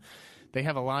them. They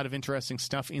have a lot of interesting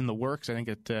stuff in the works. I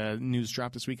think news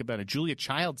dropped this week about a Julia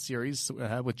Childs series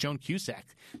with Joan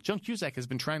Cusack. Joan Cusack has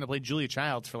been trying to play Julia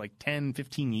Childs for like 10,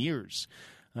 15 years.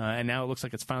 And now it looks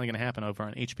like it's finally going to happen over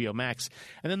on HBO Max.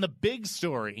 And then the big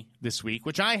story this week,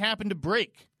 which I happened to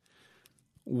break,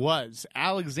 was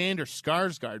Alexander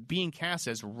Skarsgård being cast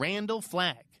as Randall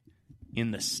Flagg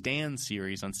in the Stan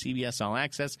series on CBS All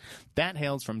Access. That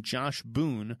hails from Josh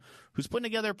Boone, who's putting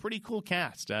together a pretty cool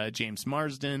cast. James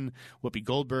Marsden, Whoopi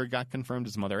Goldberg got confirmed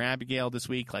as Mother Abigail this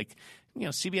week. Like, you know,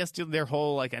 CBS did their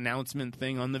whole like announcement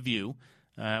thing on The View,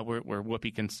 where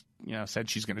Whoopi said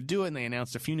she's going to do it, and they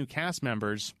announced a few new cast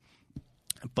members.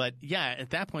 But yeah,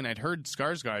 at that point, I'd heard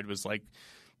Skarsgård was like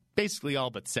basically all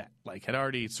but set. Like, had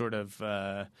already sort of,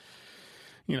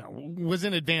 was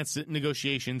in advanced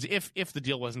negotiations if the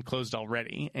deal wasn't closed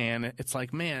already. And it's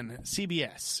like, man,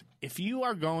 CBS, if you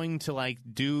are going to like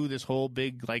do this whole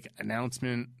big like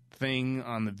announcement thing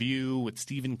on The View with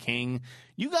Stephen King,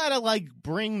 you gotta like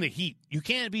bring the heat. You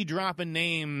can't be dropping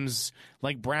names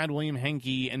like Brad William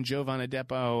Henke and Jovan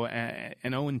Adepo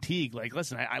and Owen Teague. Like,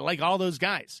 listen, I like all those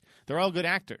guys. They're all good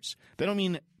actors. They don't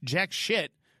mean jack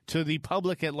shit to the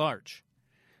public at large.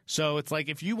 So it's like,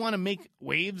 if you want to make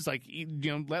waves, like,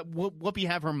 let Whoopi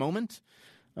have her moment.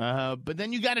 But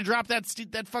then you got to drop that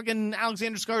fucking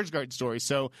Alexander Skarsgård story.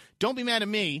 So don't be mad at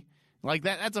me. Like,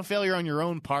 that's a failure on your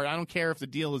own part. I don't care if the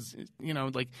deal is,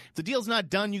 if the deal's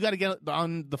not done, you got to get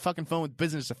on the fucking phone with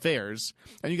Business Affairs.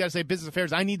 And you got to say, Business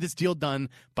Affairs, I need this deal done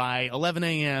by 11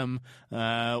 a.m.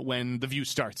 When The View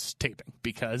starts taping.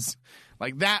 Because,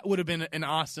 like, that would have been an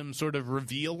awesome sort of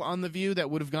reveal on The View that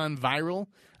would have gone viral.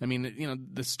 I mean,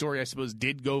 the story, I suppose,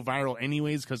 did go viral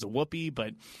anyways because of Whoopi.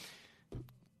 But,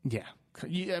 yeah.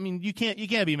 You can't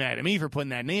be mad at me for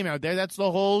putting that name out there. That's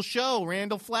the whole show,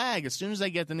 Randall Flagg. As soon as I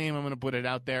get the name, I'm going to put it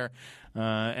out there.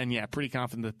 And yeah, pretty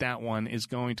confident that one is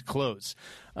going to close.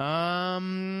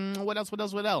 What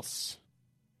else?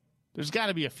 There's got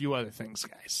to be a few other things,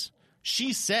 guys.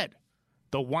 She Said,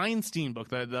 the Weinstein book,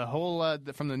 the whole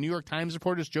from the New York Times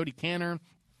reporters, Jody Kanner,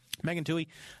 Megan Twohey,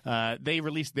 they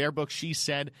released their book, She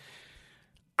Said.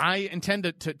 I intend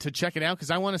to check it out because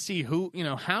I want to see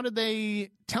how did they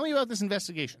tell me about this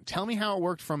investigation? Tell me how it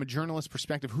worked from a journalist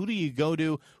perspective. Who do you go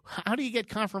to? How do you get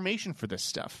confirmation for this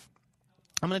stuff?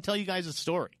 I'm going to tell you guys a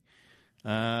story.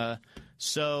 All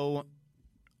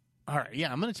right,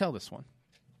 yeah, I'm going to tell this one.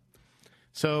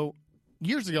 So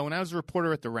years ago, when I was a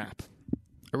reporter at The Wrap,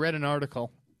 I read an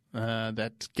article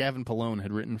that Gavin Polone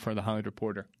had written for The Hollywood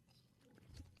Reporter.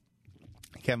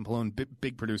 Gavin Polone,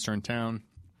 big producer in town.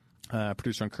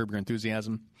 Producer on Curb Your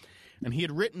Enthusiasm, and he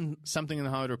had written something in the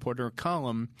Hollywood Reporter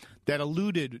column that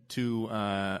alluded to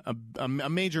a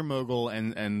major mogul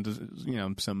and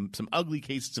some ugly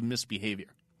cases of misbehavior,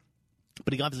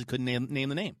 but he obviously couldn't name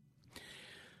the name.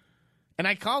 And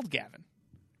I called Gavin,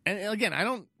 and again, I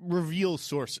don't reveal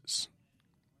sources,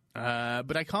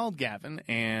 but I called Gavin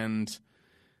and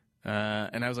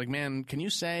I was like, man, can you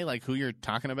say like who you're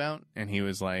talking about? And he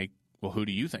was like, well, who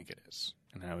do you think it is?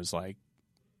 And I was like,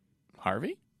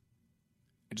 Harvey?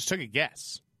 I just took a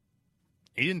guess.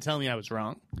 He didn't tell me I was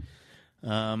wrong.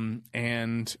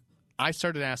 And I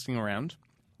started asking around,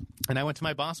 and I went to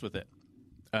my boss with it,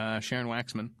 Sharon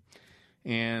Waxman.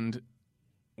 And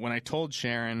when I told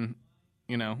Sharon,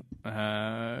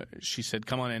 she said,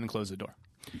 come on in and close the door.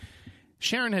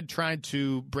 Sharon had tried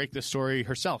to break this story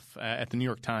herself at the New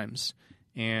York Times.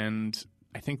 And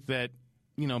I think that,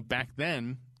 back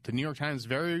then, the New York Times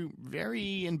very,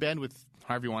 very in bed with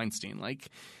Harvey Weinstein. Like,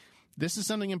 this is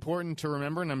something important to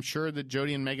remember, and I'm sure that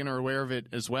Jody and Megan are aware of it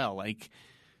as well. Like,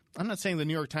 I'm not saying the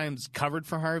New York Times covered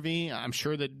for Harvey. I'm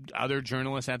sure that other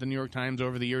journalists at the New York Times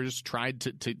over the years tried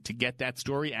to get that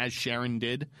story, as Sharon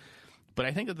did. But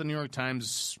I think that the New York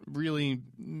Times really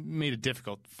made it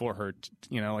difficult for her.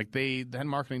 That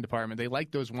marketing department, they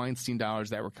liked those Weinstein dollars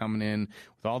that were coming in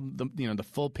with all the, the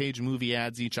full-page movie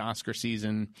ads each Oscar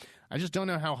season. I just don't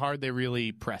know how hard they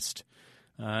really pressed.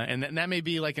 And that may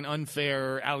be like an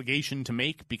unfair allegation to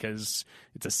make because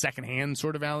it's a secondhand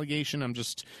sort of allegation. I'm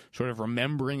just sort of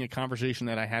remembering a conversation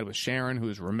that I had with Sharon, who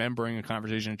is remembering a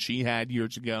conversation that she had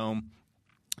years ago.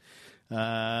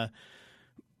 But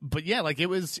yeah, like it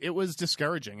was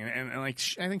discouraging, and like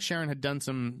I think Sharon had done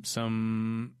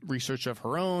some research of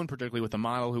her own, particularly with a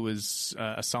model who was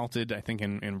assaulted, I think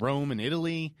in Rome and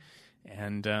Italy.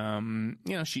 And,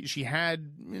 she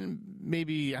had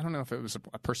maybe, I don't know if it was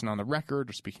a person on the record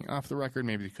or speaking off the record.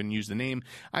 Maybe they couldn't use the name.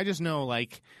 I just know,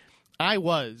 like, I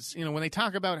was, when they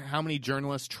talk about how many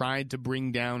journalists tried to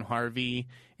bring down Harvey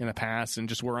in the past and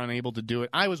just were unable to do it,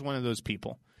 I was one of those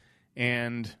people.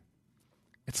 And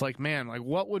it's like, man, like,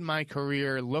 what would my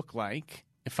career look like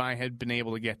if I had been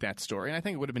able to get that story? And I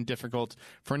think it would have been difficult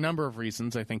for a number of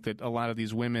reasons. I think that a lot of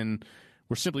these women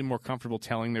were simply more comfortable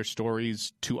telling their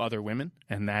stories to other women,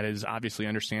 and that is obviously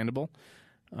understandable.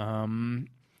 I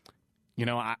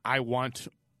want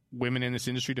women in this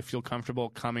industry to feel comfortable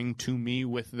coming to me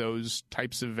with those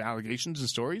types of allegations and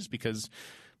stories because,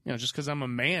 just because I'm a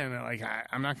man, like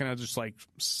I'm not going to just like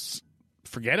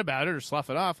forget about it or slough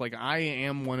it off. Like I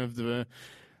am one of the,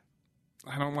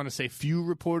 I don't want to say few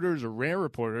reporters or rare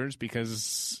reporters,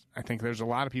 because I think there's a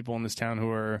lot of people in this town who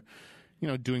are,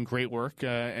 doing great work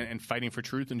and fighting for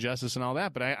truth and justice and all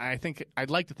that. But I think I'd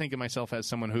like to think of myself as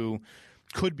someone who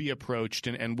could be approached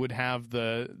and would have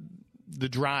the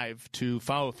drive to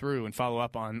follow through and follow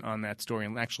up on that story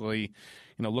and actually,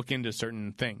 look into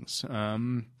certain things. Or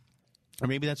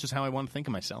maybe that's just how I want to think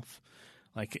of myself.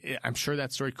 Like, I'm sure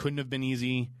that story couldn't have been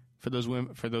easy for those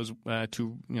women, for those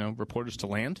two reporters to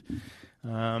land.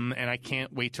 And I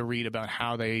can't wait to read about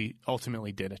how they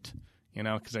ultimately did it.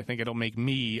 Because I think it'll make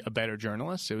me a better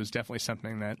journalist. It was definitely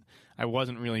something that I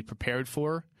wasn't really prepared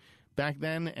for back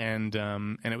then, and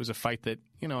it was a fight that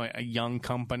a young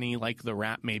company like The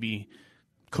Wrap maybe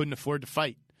couldn't afford to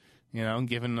fight.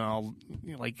 Given all,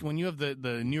 like when you have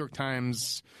the New York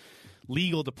Times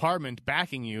legal department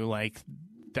backing you, like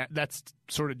that's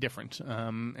sort of different.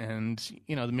 And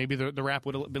maybe the Wrap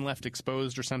would have been left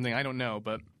exposed or something. I don't know,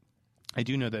 but I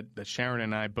do know that Sharon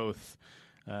and I both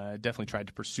definitely tried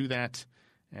to pursue that.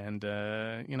 And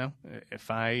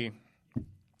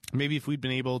if we'd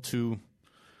been able to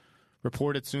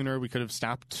report it sooner, we could have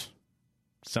stopped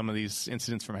some of these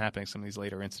incidents from happening, some of these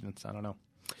later incidents. I don't know.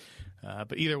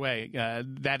 But either way,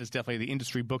 that is definitely the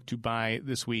industry book to buy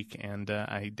this week, and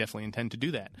I definitely intend to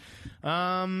do that.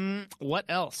 What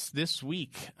else this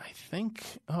week? I think,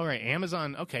 all right,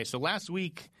 Amazon. Okay, so last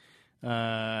week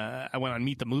I went on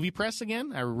Meet the Movie Press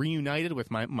again. I reunited with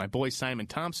my boy Simon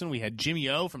Thompson. We had Jimmy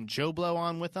O from Joe Blow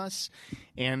on with us,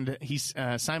 and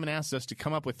Simon asked us to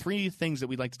come up with 3 things that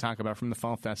we'd like to talk about from the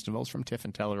fall festivals from TIFF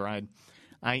and Telluride.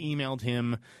 I emailed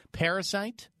him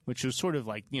Parasite, which was sort of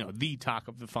like, the talk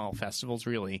of the fall festivals,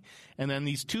 really. And then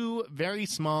these 2 very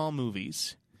small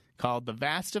movies called The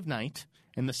Vast of Night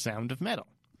and The Sound of Metal.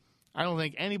 I don't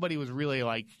think anybody was really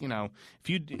like,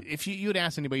 if you'd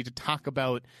ask anybody to talk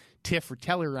about TIFF or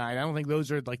Telluride, I don't think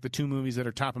those are like the 2 movies that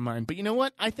are top of mind. But you know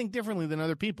what? I think differently than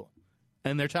other people.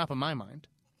 And they're top of my mind.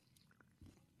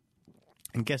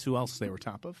 And guess who else they were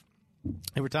top of?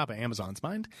 They were top of Amazon's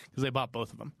mind because they bought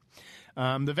both of them.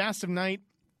 The Vast of Night,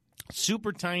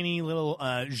 super tiny little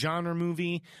genre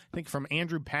movie, I think from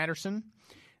Andrew Patterson.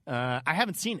 I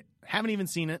haven't seen it. Haven't even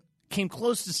seen it. Came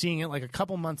close to seeing it like a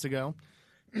couple months ago.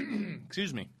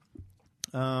 Excuse me.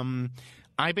 I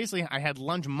had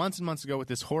lunch months and months ago with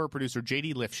this horror producer,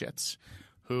 J.D. Lifshitz,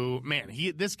 who, man,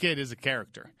 this kid is a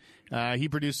character. He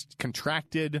produced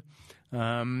Contracted.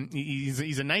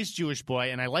 He's a nice Jewish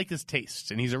boy, and I like his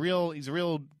taste. And he's a real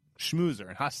schmoozer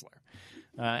and hustler.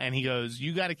 And he goes,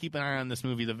 you got to keep an eye on this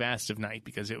movie, The Vast of Night,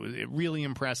 because it really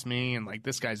impressed me. And like,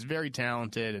 this guy's very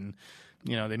talented, and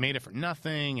they made it for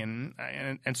nothing.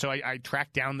 And so I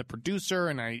tracked down the producer,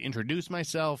 and I introduced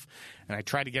myself, and I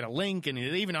tried to get a link, and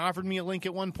they even offered me a link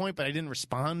at one point, but I didn't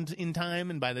respond in time.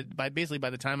 And by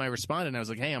the time I responded, I was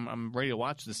like, hey, I'm ready to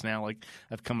watch this now. Like,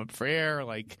 I've come up for air.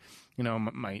 Like,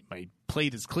 my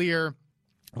plate is clear.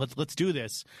 Let's do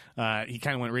this. He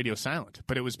kind of went radio silent,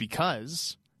 but it was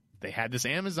because they had this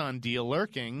Amazon deal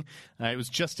lurking. It was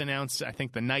just announced, I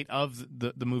think, the night of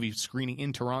the movie screening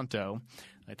in Toronto.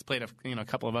 It's played a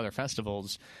couple of other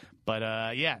festivals.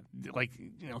 But,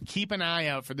 keep an eye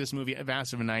out for this movie,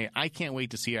 Vast of a Night. I can't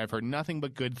wait to see it. I've heard nothing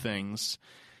but good things.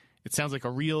 It sounds like a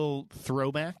real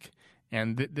throwback.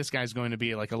 And this guy's going to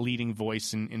be like a leading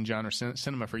voice in genre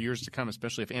cinema for years to come,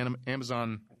 especially if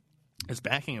Amazon is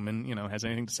backing him and, has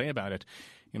anything to say about it.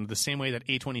 The same way that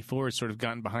A24 has sort of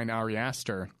gotten behind Ari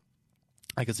Aster,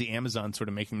 I could see Amazon sort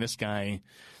of making this guy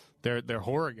their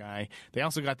horror guy. They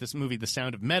also got this movie, The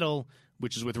Sound of Metal,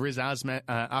 which is with Riz Ahmed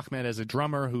as a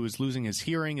drummer who is losing his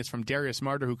hearing. It's from Darius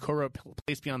Marder, who co-wrote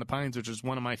Place Beyond the Pines, which is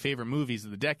one of my favorite movies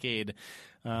of the decade.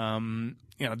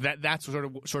 That's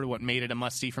sort of what made it a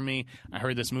must-see for me. I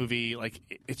heard this movie, like,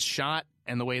 it's shot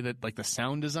and the way that, like, the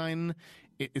sound design,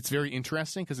 it's very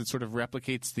interesting because it sort of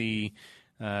replicates the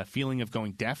feeling of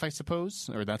going deaf, I suppose,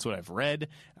 or that's what I've read.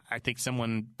 I think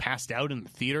someone passed out in the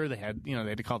theater. They had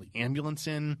to call the ambulance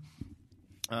in.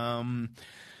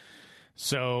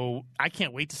 So I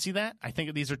can't wait to see that. I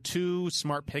think these are 2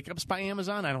 smart pickups by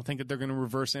Amazon. I don't think that they're going to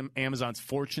reverse Amazon's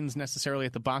fortunes necessarily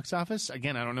at the box office.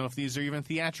 Again, I don't know if these are even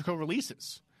theatrical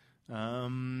releases.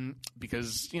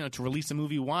 Because, to release a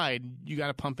movie wide, you got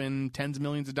to pump in tens of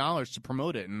millions of dollars to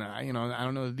promote it. And, I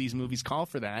don't know that these movies call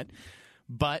for that.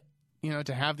 But,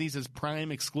 to have these as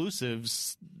prime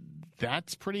exclusives,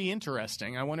 that's pretty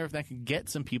interesting. I wonder if that could get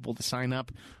some people to sign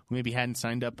up who maybe hadn't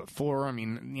signed up before. I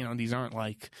mean, these aren't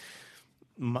like,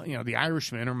 The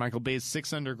Irishman or Michael Bay's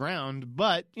Six Underground,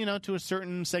 but, to a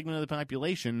certain segment of the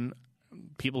population,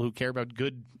 people who care about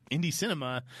good indie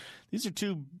cinema, these are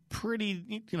two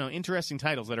pretty interesting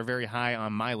titles that are very high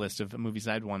on my list of movies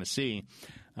I'd want to see.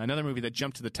 Another movie that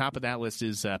jumped to the top of that list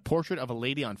is Portrait of a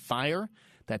Lady on Fire.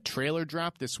 That trailer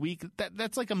dropped this week.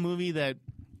 That's like a movie that,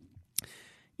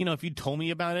 if you told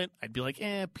me about it, I'd be like,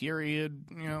 period,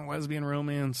 lesbian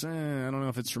romance. I don't know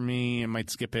if it's for me. I might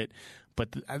skip it.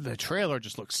 But the trailer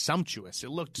just looked sumptuous. It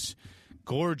looked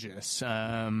gorgeous.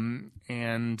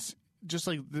 And just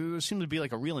like there seemed to be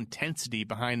like a real intensity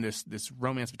behind this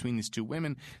romance between these two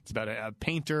women. It's about a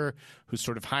painter who's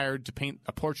sort of hired to paint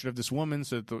a portrait of this woman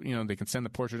so that they can send the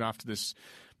portrait off to this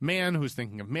man who's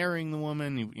thinking of marrying the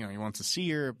woman. He wants to see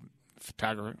her.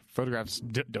 Photographs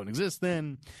don't exist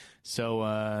then,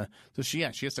 so she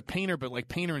has to paint her, but like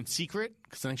paint her in secret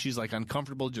because I think she's like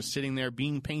uncomfortable just sitting there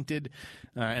being painted,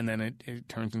 and then it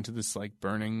turns into this like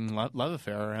burning love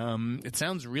affair. It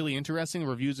sounds really interesting.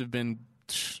 Reviews have been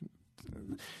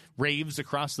raves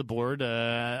across the board.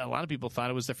 A lot of people thought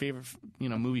it was their favorite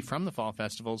movie from the fall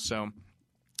festival, so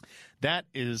that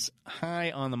is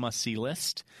high on the must-see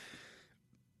list.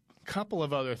 Couple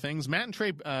of other things. Matt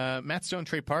Stone,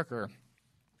 Trey Parker,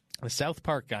 the South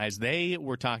Park guys, they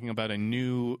were talking about a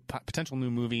potential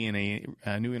new movie in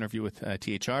a new interview with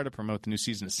THR to promote the new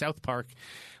season of South Park.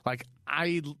 Like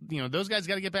those guys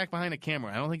got to get back behind a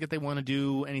camera. I don't think that they want to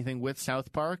do anything with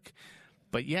South Park.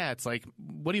 But yeah, it's like,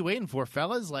 what are you waiting for,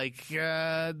 fellas? Like,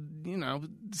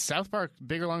 South Park,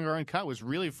 Bigger, Longer, Uncut was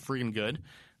really freaking good.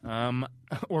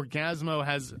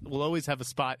 Orgasmo will always have a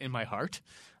spot in my heart.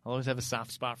 I'll always have a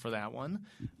soft spot for that one.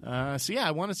 So yeah,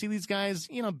 I want to see these guys,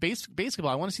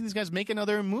 basketball. I want to see these guys make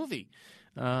another movie.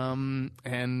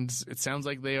 And it sounds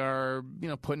like they are,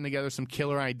 putting together some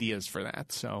killer ideas for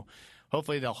that. So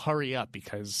hopefully they'll hurry up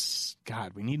because,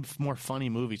 God, we need more funny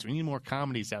movies. We need more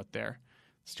comedies out there.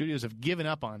 Studios have given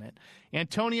up on it.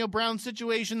 Antonio Brown's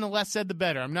situation, the less said, the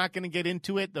better. I'm not going to get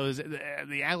into it.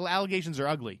 The allegations are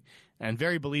ugly and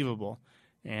very believable.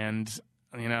 And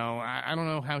I don't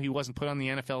know how he wasn't put on the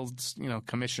NFL's,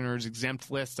 commissioner's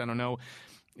exempt list. I don't know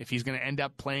if he's going to end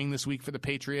up playing this week for the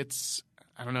Patriots.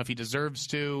 I don't know if he deserves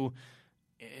to.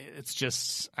 It's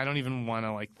just, I don't even want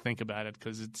to think about it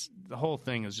because the whole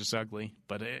thing is just ugly.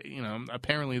 But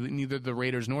apparently neither the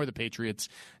Raiders nor the Patriots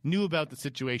knew about the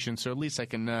situation, so at least I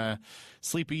can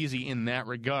sleep easy in that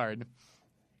regard.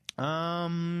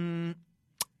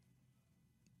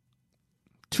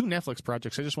 Two Netflix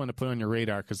projects I just wanted to put on your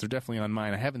radar because they're definitely on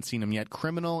mine. I haven't seen them yet.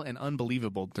 Criminal and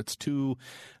Unbelievable. That's two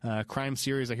crime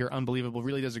series. I hear Unbelievable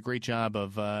really does a great job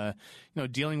of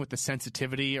dealing with the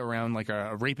sensitivity around like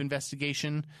a rape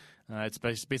investigation. It's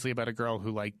basically about a girl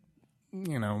who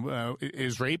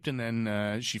is raped, and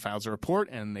then she files a report,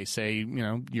 and they say,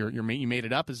 you made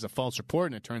it up as a false report,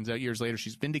 and it turns out years later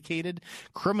she's vindicated.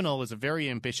 Criminal is a very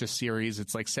ambitious series.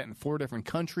 It's set in 4 different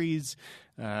countries,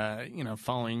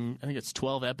 following, I think it's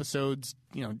 12 episodes,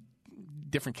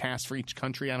 different casts for each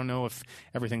country. I don't know if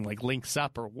everything links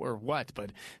up or what,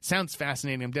 but sounds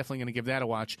fascinating. I'm definitely going to give that a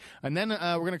watch. And then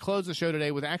we're going to close the show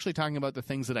today with actually talking about the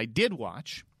things that I did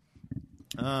watch.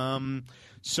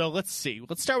 So let's see.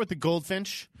 Let's start with The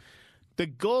Goldfinch. The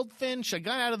Goldfinch, I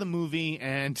got out of the movie,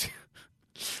 and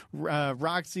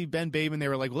Roxy, Ben Bateman, they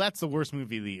were like, well, that's the worst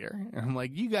movie of the year. And I'm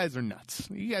like, you guys are nuts.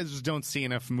 You guys just don't see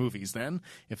enough movies then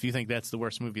if you think that's the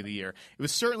worst movie of the year. It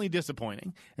was certainly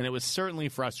disappointing, and it was certainly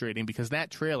frustrating because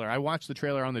that trailer, I watched the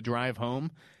trailer on the drive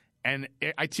home, and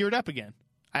I teared up again.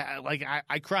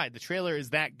 I cried. The trailer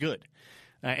is that good.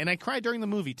 And I cried during the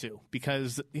movie, too,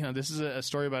 because, this is a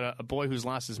story about a boy who's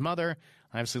lost his mother.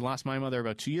 I obviously lost my mother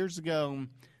about 2 years ago.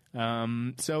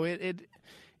 So it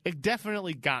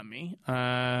definitely got me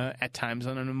at times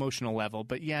on an emotional level.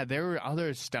 But, yeah, there were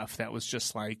other stuff that was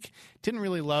just didn't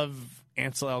really love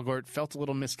Ansel Elgort, felt a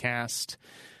little miscast.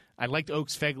 I liked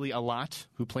Oakes Fegley a lot,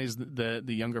 who plays the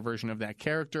younger version of that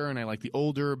character, and I liked the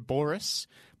older Boris,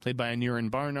 played by Aniran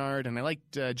Barnard, and I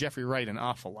liked Jeffrey Wright an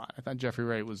awful lot. I thought Jeffrey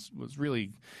Wright was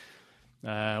really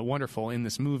wonderful in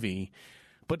this movie.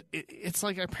 But it's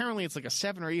apparently it's a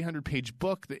 700 or 800 page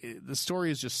book. The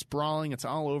story is just sprawling. It's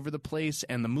all over the place,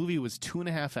 and the movie was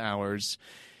 2.5 hours.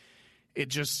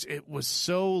 It was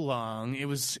so long. It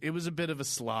was a bit of a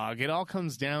slog. It all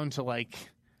comes down to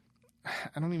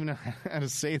I don't even know how to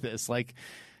say this. There's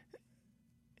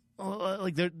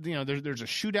a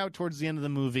shootout towards the end of the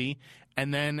movie,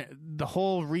 and then the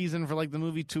whole reason for the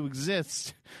movie to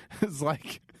exist is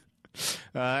hey,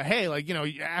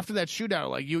 after that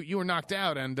shootout, you were knocked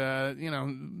out, and I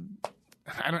don't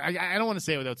want to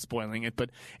say it without spoiling it, but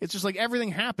it's just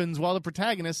everything happens while the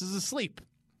protagonist is asleep.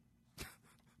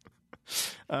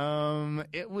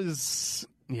 It was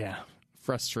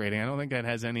frustrating. I don't think that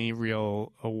has any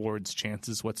real awards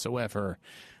chances whatsoever.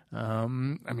 I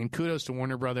mean, kudos to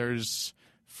Warner Brothers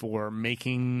for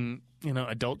making,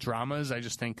 adult dramas. I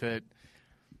just think that,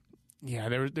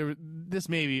 this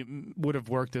maybe would have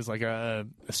worked as like a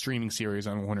streaming series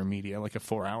on Warner Media, like a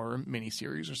 4-hour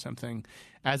miniseries or something.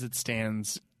 As it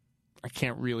stands, I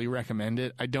can't really recommend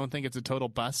it. I don't think it's a total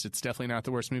bust. It's definitely not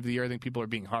the worst movie of the year. I think people are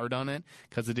being hard on it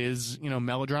because it is,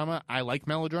 melodrama. I like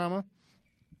melodrama.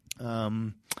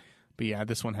 But yeah,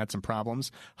 this one had some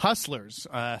problems. Hustlers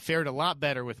fared a lot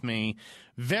better with me.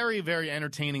 Very, very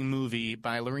entertaining movie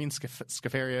by Lorene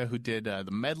Scafaria, who did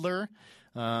The Meddler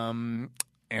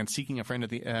and Seeking a Friend for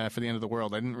the End of the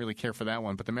World. I didn't really care for that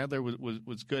one, but The Meddler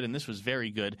was good, and this was very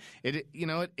good. It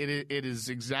is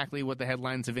exactly what the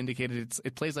headlines have indicated.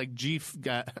 It plays like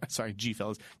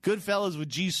Goodfellas with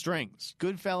G strings.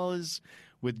 Goodfellas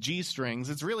with G strings.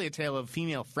 It's really a tale of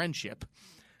female friendship.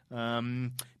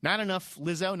 Not enough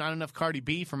Lizzo, not enough Cardi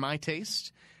B for my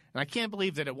taste. And I can't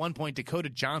believe that at one point Dakota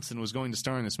Johnson was going to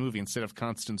star in this movie instead of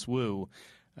Constance Wu.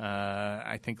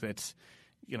 I think that,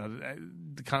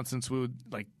 the Constance Wu,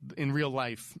 like in real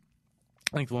life,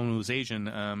 I think the woman was Asian.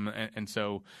 And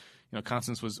so,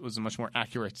 Constance was a much more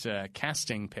accurate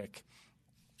casting pick.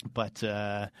 But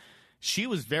she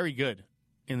was very good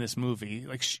in this movie.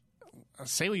 Like,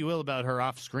 say what you will about her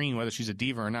off screen, whether she's a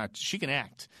diva or not, she can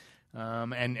act.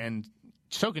 And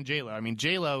so can J-Lo. I mean,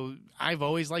 J-Lo, I've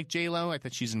always liked J-Lo. I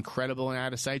think she's incredible in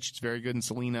Out of Sight. She's very good in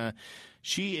Selena.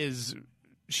 She's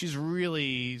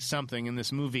really something in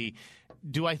this movie.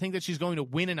 Do I think that she's going to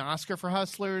win an Oscar for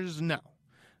Hustlers? No.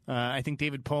 I think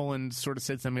David Poland sort of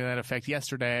said something to that effect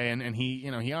yesterday, and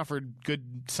he offered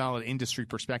good, solid industry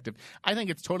perspective. I think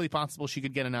it's totally possible she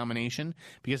could get a nomination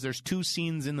because there's 2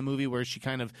 scenes in the movie where she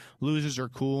kind of loses her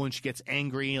cool and she gets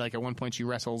angry. Like at one point she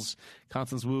wrestles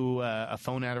Constance Wu, a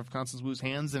phone out of Constance Wu's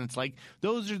hands, and it's like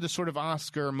those are the sort of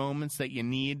Oscar moments that you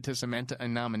need to cement a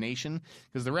nomination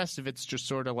because the rest of it's just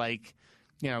sort of like,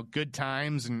 good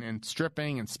times and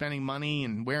stripping and spending money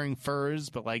and wearing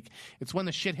furs. But, like, it's when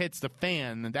the shit hits the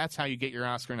fan, and that's how you get your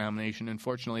Oscar nomination.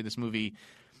 Unfortunately, this movie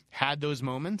had those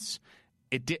moments.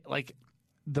 It did, like,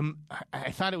 I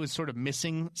thought it was sort of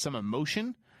missing some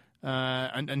emotion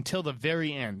until the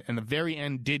very end. And the very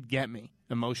end did get me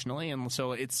emotionally. And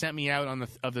so it sent me out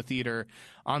of the theater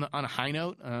on a high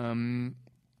note.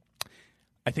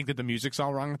 I think that the music's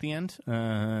all wrong at the end.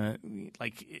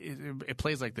 It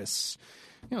plays like this,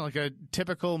 like a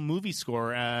typical movie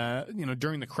score,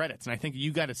 during the credits. And I think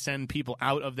you got to send people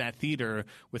out of that theater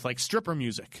with like stripper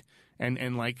music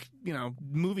and like,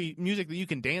 movie music that you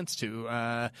can dance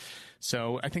to.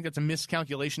 So I think that's a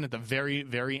miscalculation at the very,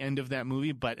 very end of that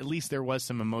movie. But at least there was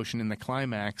some emotion in the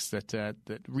climax that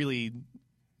really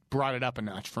brought it up a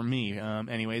notch for me.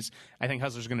 Anyways, I think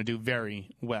Hustler's going to do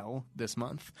very well this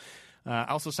month. I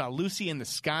also saw Lucy in the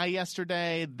Sky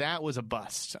yesterday. That was a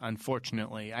bust,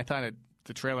 unfortunately. I thought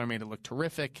the trailer made it look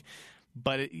terrific,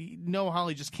 but Noah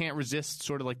Hawley just can't resist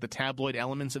sort of like the tabloid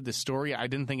elements of this story. I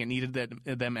didn't think it needed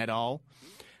them at all.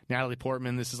 Natalie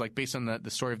Portman, this is like based on the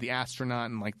story of the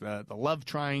astronaut and like the love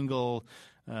triangle,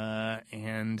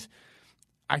 and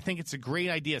I think it's a great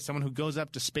idea. Someone who goes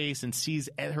up to space and sees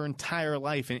her entire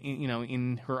life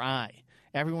in her eye,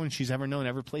 everyone she's ever known,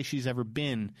 every place she's ever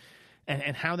been.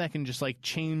 And how that can just like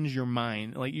change your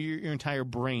mind, like your entire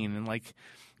brain, and like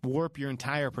warp your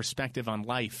entire perspective on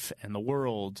life and the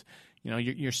world.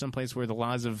 You're someplace where the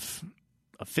laws of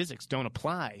physics don't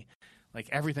apply. Like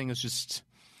everything is just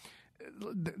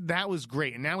that was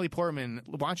great. And Natalie Portman,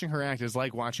 watching her act is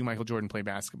like watching Michael Jordan play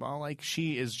basketball. Like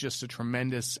she is just a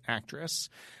tremendous actress.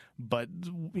 But,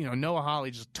 Noah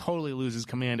Hawley just totally loses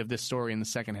command of this story in the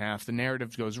second half. The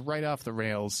narrative goes right off the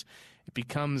rails. It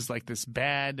becomes like this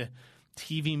bad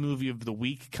TV movie of the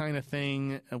week kind of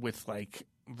thing with like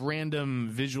random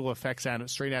visual effects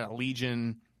straight out of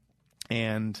Legion.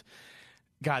 And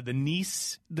God, the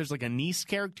niece, there's like a niece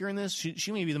character in this.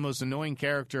 She may be the most annoying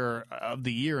character of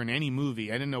the year in any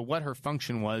movie. I didn't know what her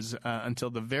function was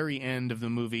until the very end of the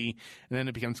movie. And then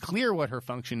it becomes clear what her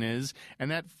function is.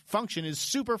 And that function is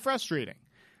super frustrating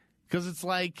because it's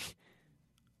like,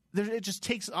 it just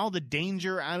takes all the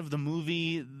danger out of the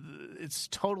movie. It's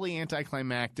totally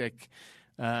anticlimactic.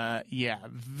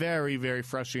 Very, very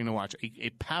frustrating to watch. A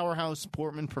powerhouse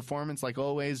Portman performance like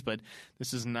always, but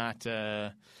this is not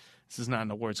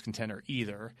an awards contender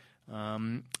either.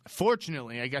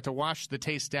 Fortunately, I got to watch The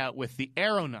Taste Out with the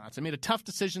Aeronauts. I made a tough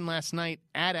decision last night.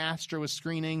 Ad Astra was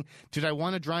screening. Did I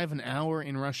want to drive an hour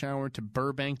in rush hour to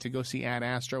Burbank to go see Ad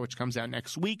Astra, which comes out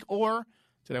next week, or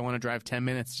did I want to drive 10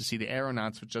 minutes to see The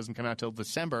Aeronauts, which doesn't come out till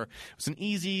December? It was an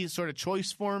easy sort of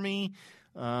choice for me.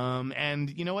 And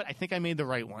you know what? I think I made the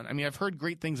right one. I mean, I've heard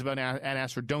great things about Ad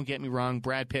Astra. Don't get me wrong.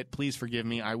 Brad Pitt, please forgive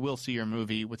me. I will see your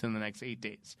movie within the next 8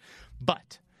 days.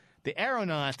 But The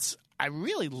Aeronauts, I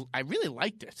really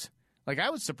liked it. Like,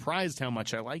 I was surprised how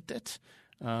much I liked it.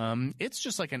 It's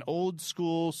just like an old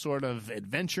school sort of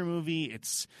adventure movie.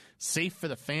 It's safe for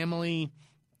the family.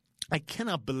 I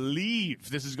cannot believe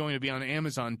this is going to be on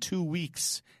Amazon 2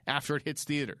 weeks after it hits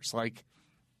theaters. Like,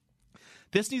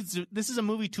 this is a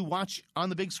movie to watch on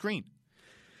the big screen.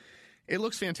 It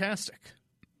looks fantastic.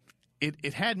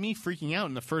 It had me freaking out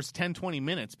in the first 10, 20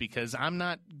 minutes because I'm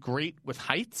not great with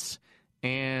heights.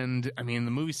 And, I mean,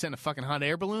 the movie's set in a fucking hot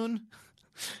air balloon.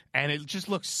 And it just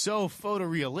looks so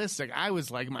photorealistic. I was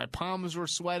like, my palms were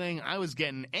sweating. I was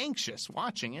getting anxious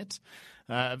watching it.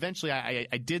 Eventually, I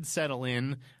did settle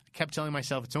in. I kept telling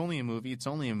myself, it's only a movie. It's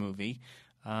only a movie.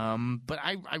 But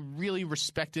I really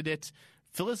respected it.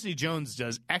 Felicity Jones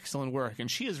does excellent work,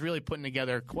 and she is really putting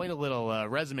together quite a little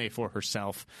resume for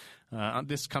herself.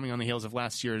 This coming on the heels of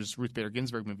last year's Ruth Bader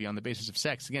Ginsburg movie, On the Basis of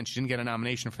Sex. Again, she didn't get a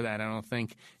nomination for that, I don't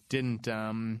think. Didn't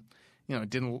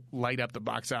light up the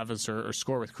box office or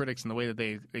score with critics in the way that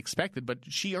they expected, but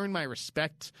she earned my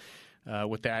respect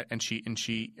with that, and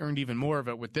she earned even more of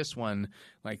it with this one.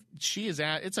 Like,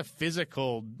 it's a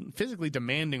physically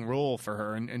demanding role for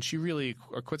her, and she really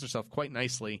acquits herself quite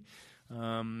nicely.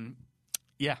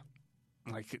 Yeah,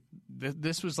 like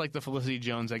this was like the Felicity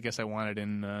Jones I guess I wanted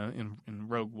in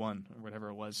Rogue One or whatever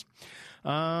it was.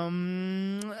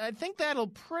 I think that'll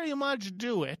pretty much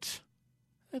do it.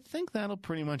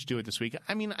 This week.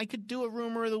 I mean, I could do a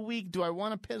rumor of the week. Do I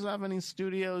want to piss off any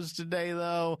studios today,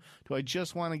 though? Do I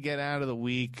just want to get out of the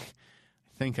week?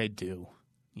 I think I do.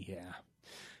 Yeah.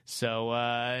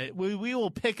 So we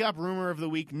will pick up rumor of the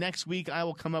week next week. I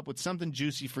will come up with something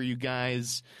juicy for you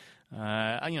guys.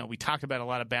 We talked about a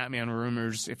lot of Batman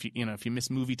rumors. If you missed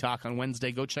Movie Talk on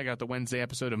Wednesday, go check out the Wednesday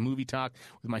episode of Movie Talk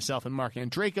with myself and Mark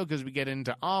Andraco, because we get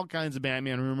into all kinds of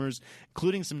Batman rumors,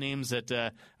 including some names that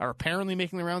are apparently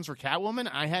making the rounds for Catwoman.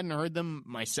 I hadn't heard them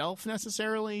myself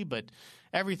necessarily, but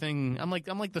everything, I'm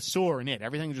like the sore in it.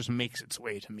 Everything just makes its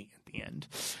way to me at the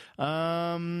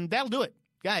end. That'll do it,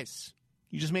 guys.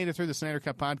 You just made it through the Sneider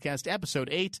Cut Podcast, Episode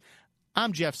 8.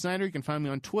 I'm Jeff Sneider. You can find me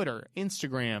on Twitter,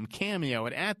 Instagram, Cameo,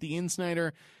 at the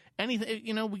InSneider. Anything,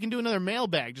 we can do another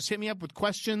mailbag. Just hit me up with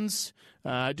questions.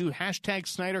 Do hashtag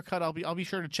Sneider Cut. I'll be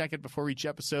sure to check it before each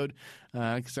episode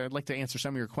because I'd like to answer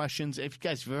some of your questions. If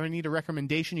you ever need a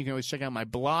recommendation, you can always check out my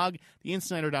blog,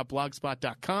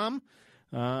 theinsneider.blogspot.com.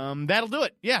 That'll do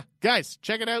it. Yeah, guys,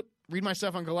 check it out. Read my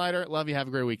stuff on Collider. Love you. Have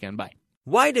a great weekend. Bye.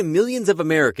 Why do millions of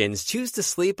Americans choose to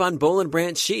sleep on Boll &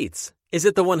 Branch sheets? Is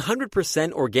it the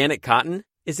 100% organic cotton?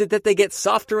 Is it that they get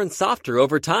softer and softer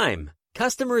over time?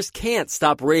 Customers can't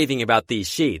stop raving about these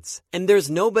sheets, and there's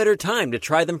no better time to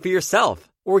try them for yourself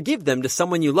or give them to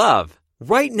someone you love.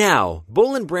 Right now,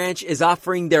 Boll & Branch is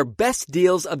offering their best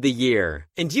deals of the year,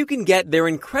 and you can get their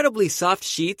incredibly soft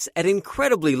sheets at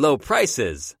incredibly low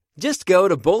prices. Just go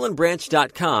to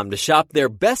bollandbranch.com to shop their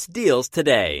best deals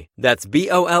today. That's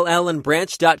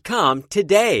BOLLandbranch.com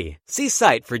today. See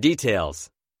site for details.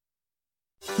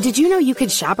 Did you know you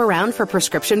could shop around for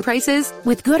prescription prices?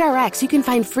 With GoodRx, you can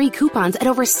find free coupons at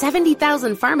over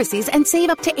 70,000 pharmacies and save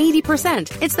up to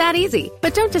 80%. It's that easy.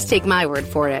 But don't just take my word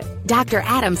for it. Dr.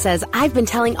 Adam says, I've been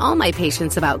telling all my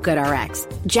patients about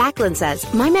GoodRx. Jacqueline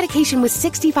says, my medication was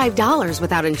 $65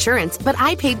 without insurance, but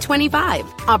I paid $25.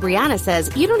 Aubriana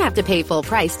says, you don't have to pay full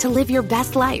price to live your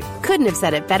best life. Couldn't have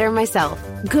said it better myself.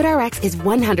 GoodRx is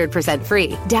 100% free.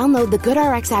 Download the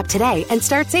GoodRx app today and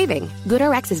start saving.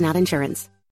 GoodRx is not insurance.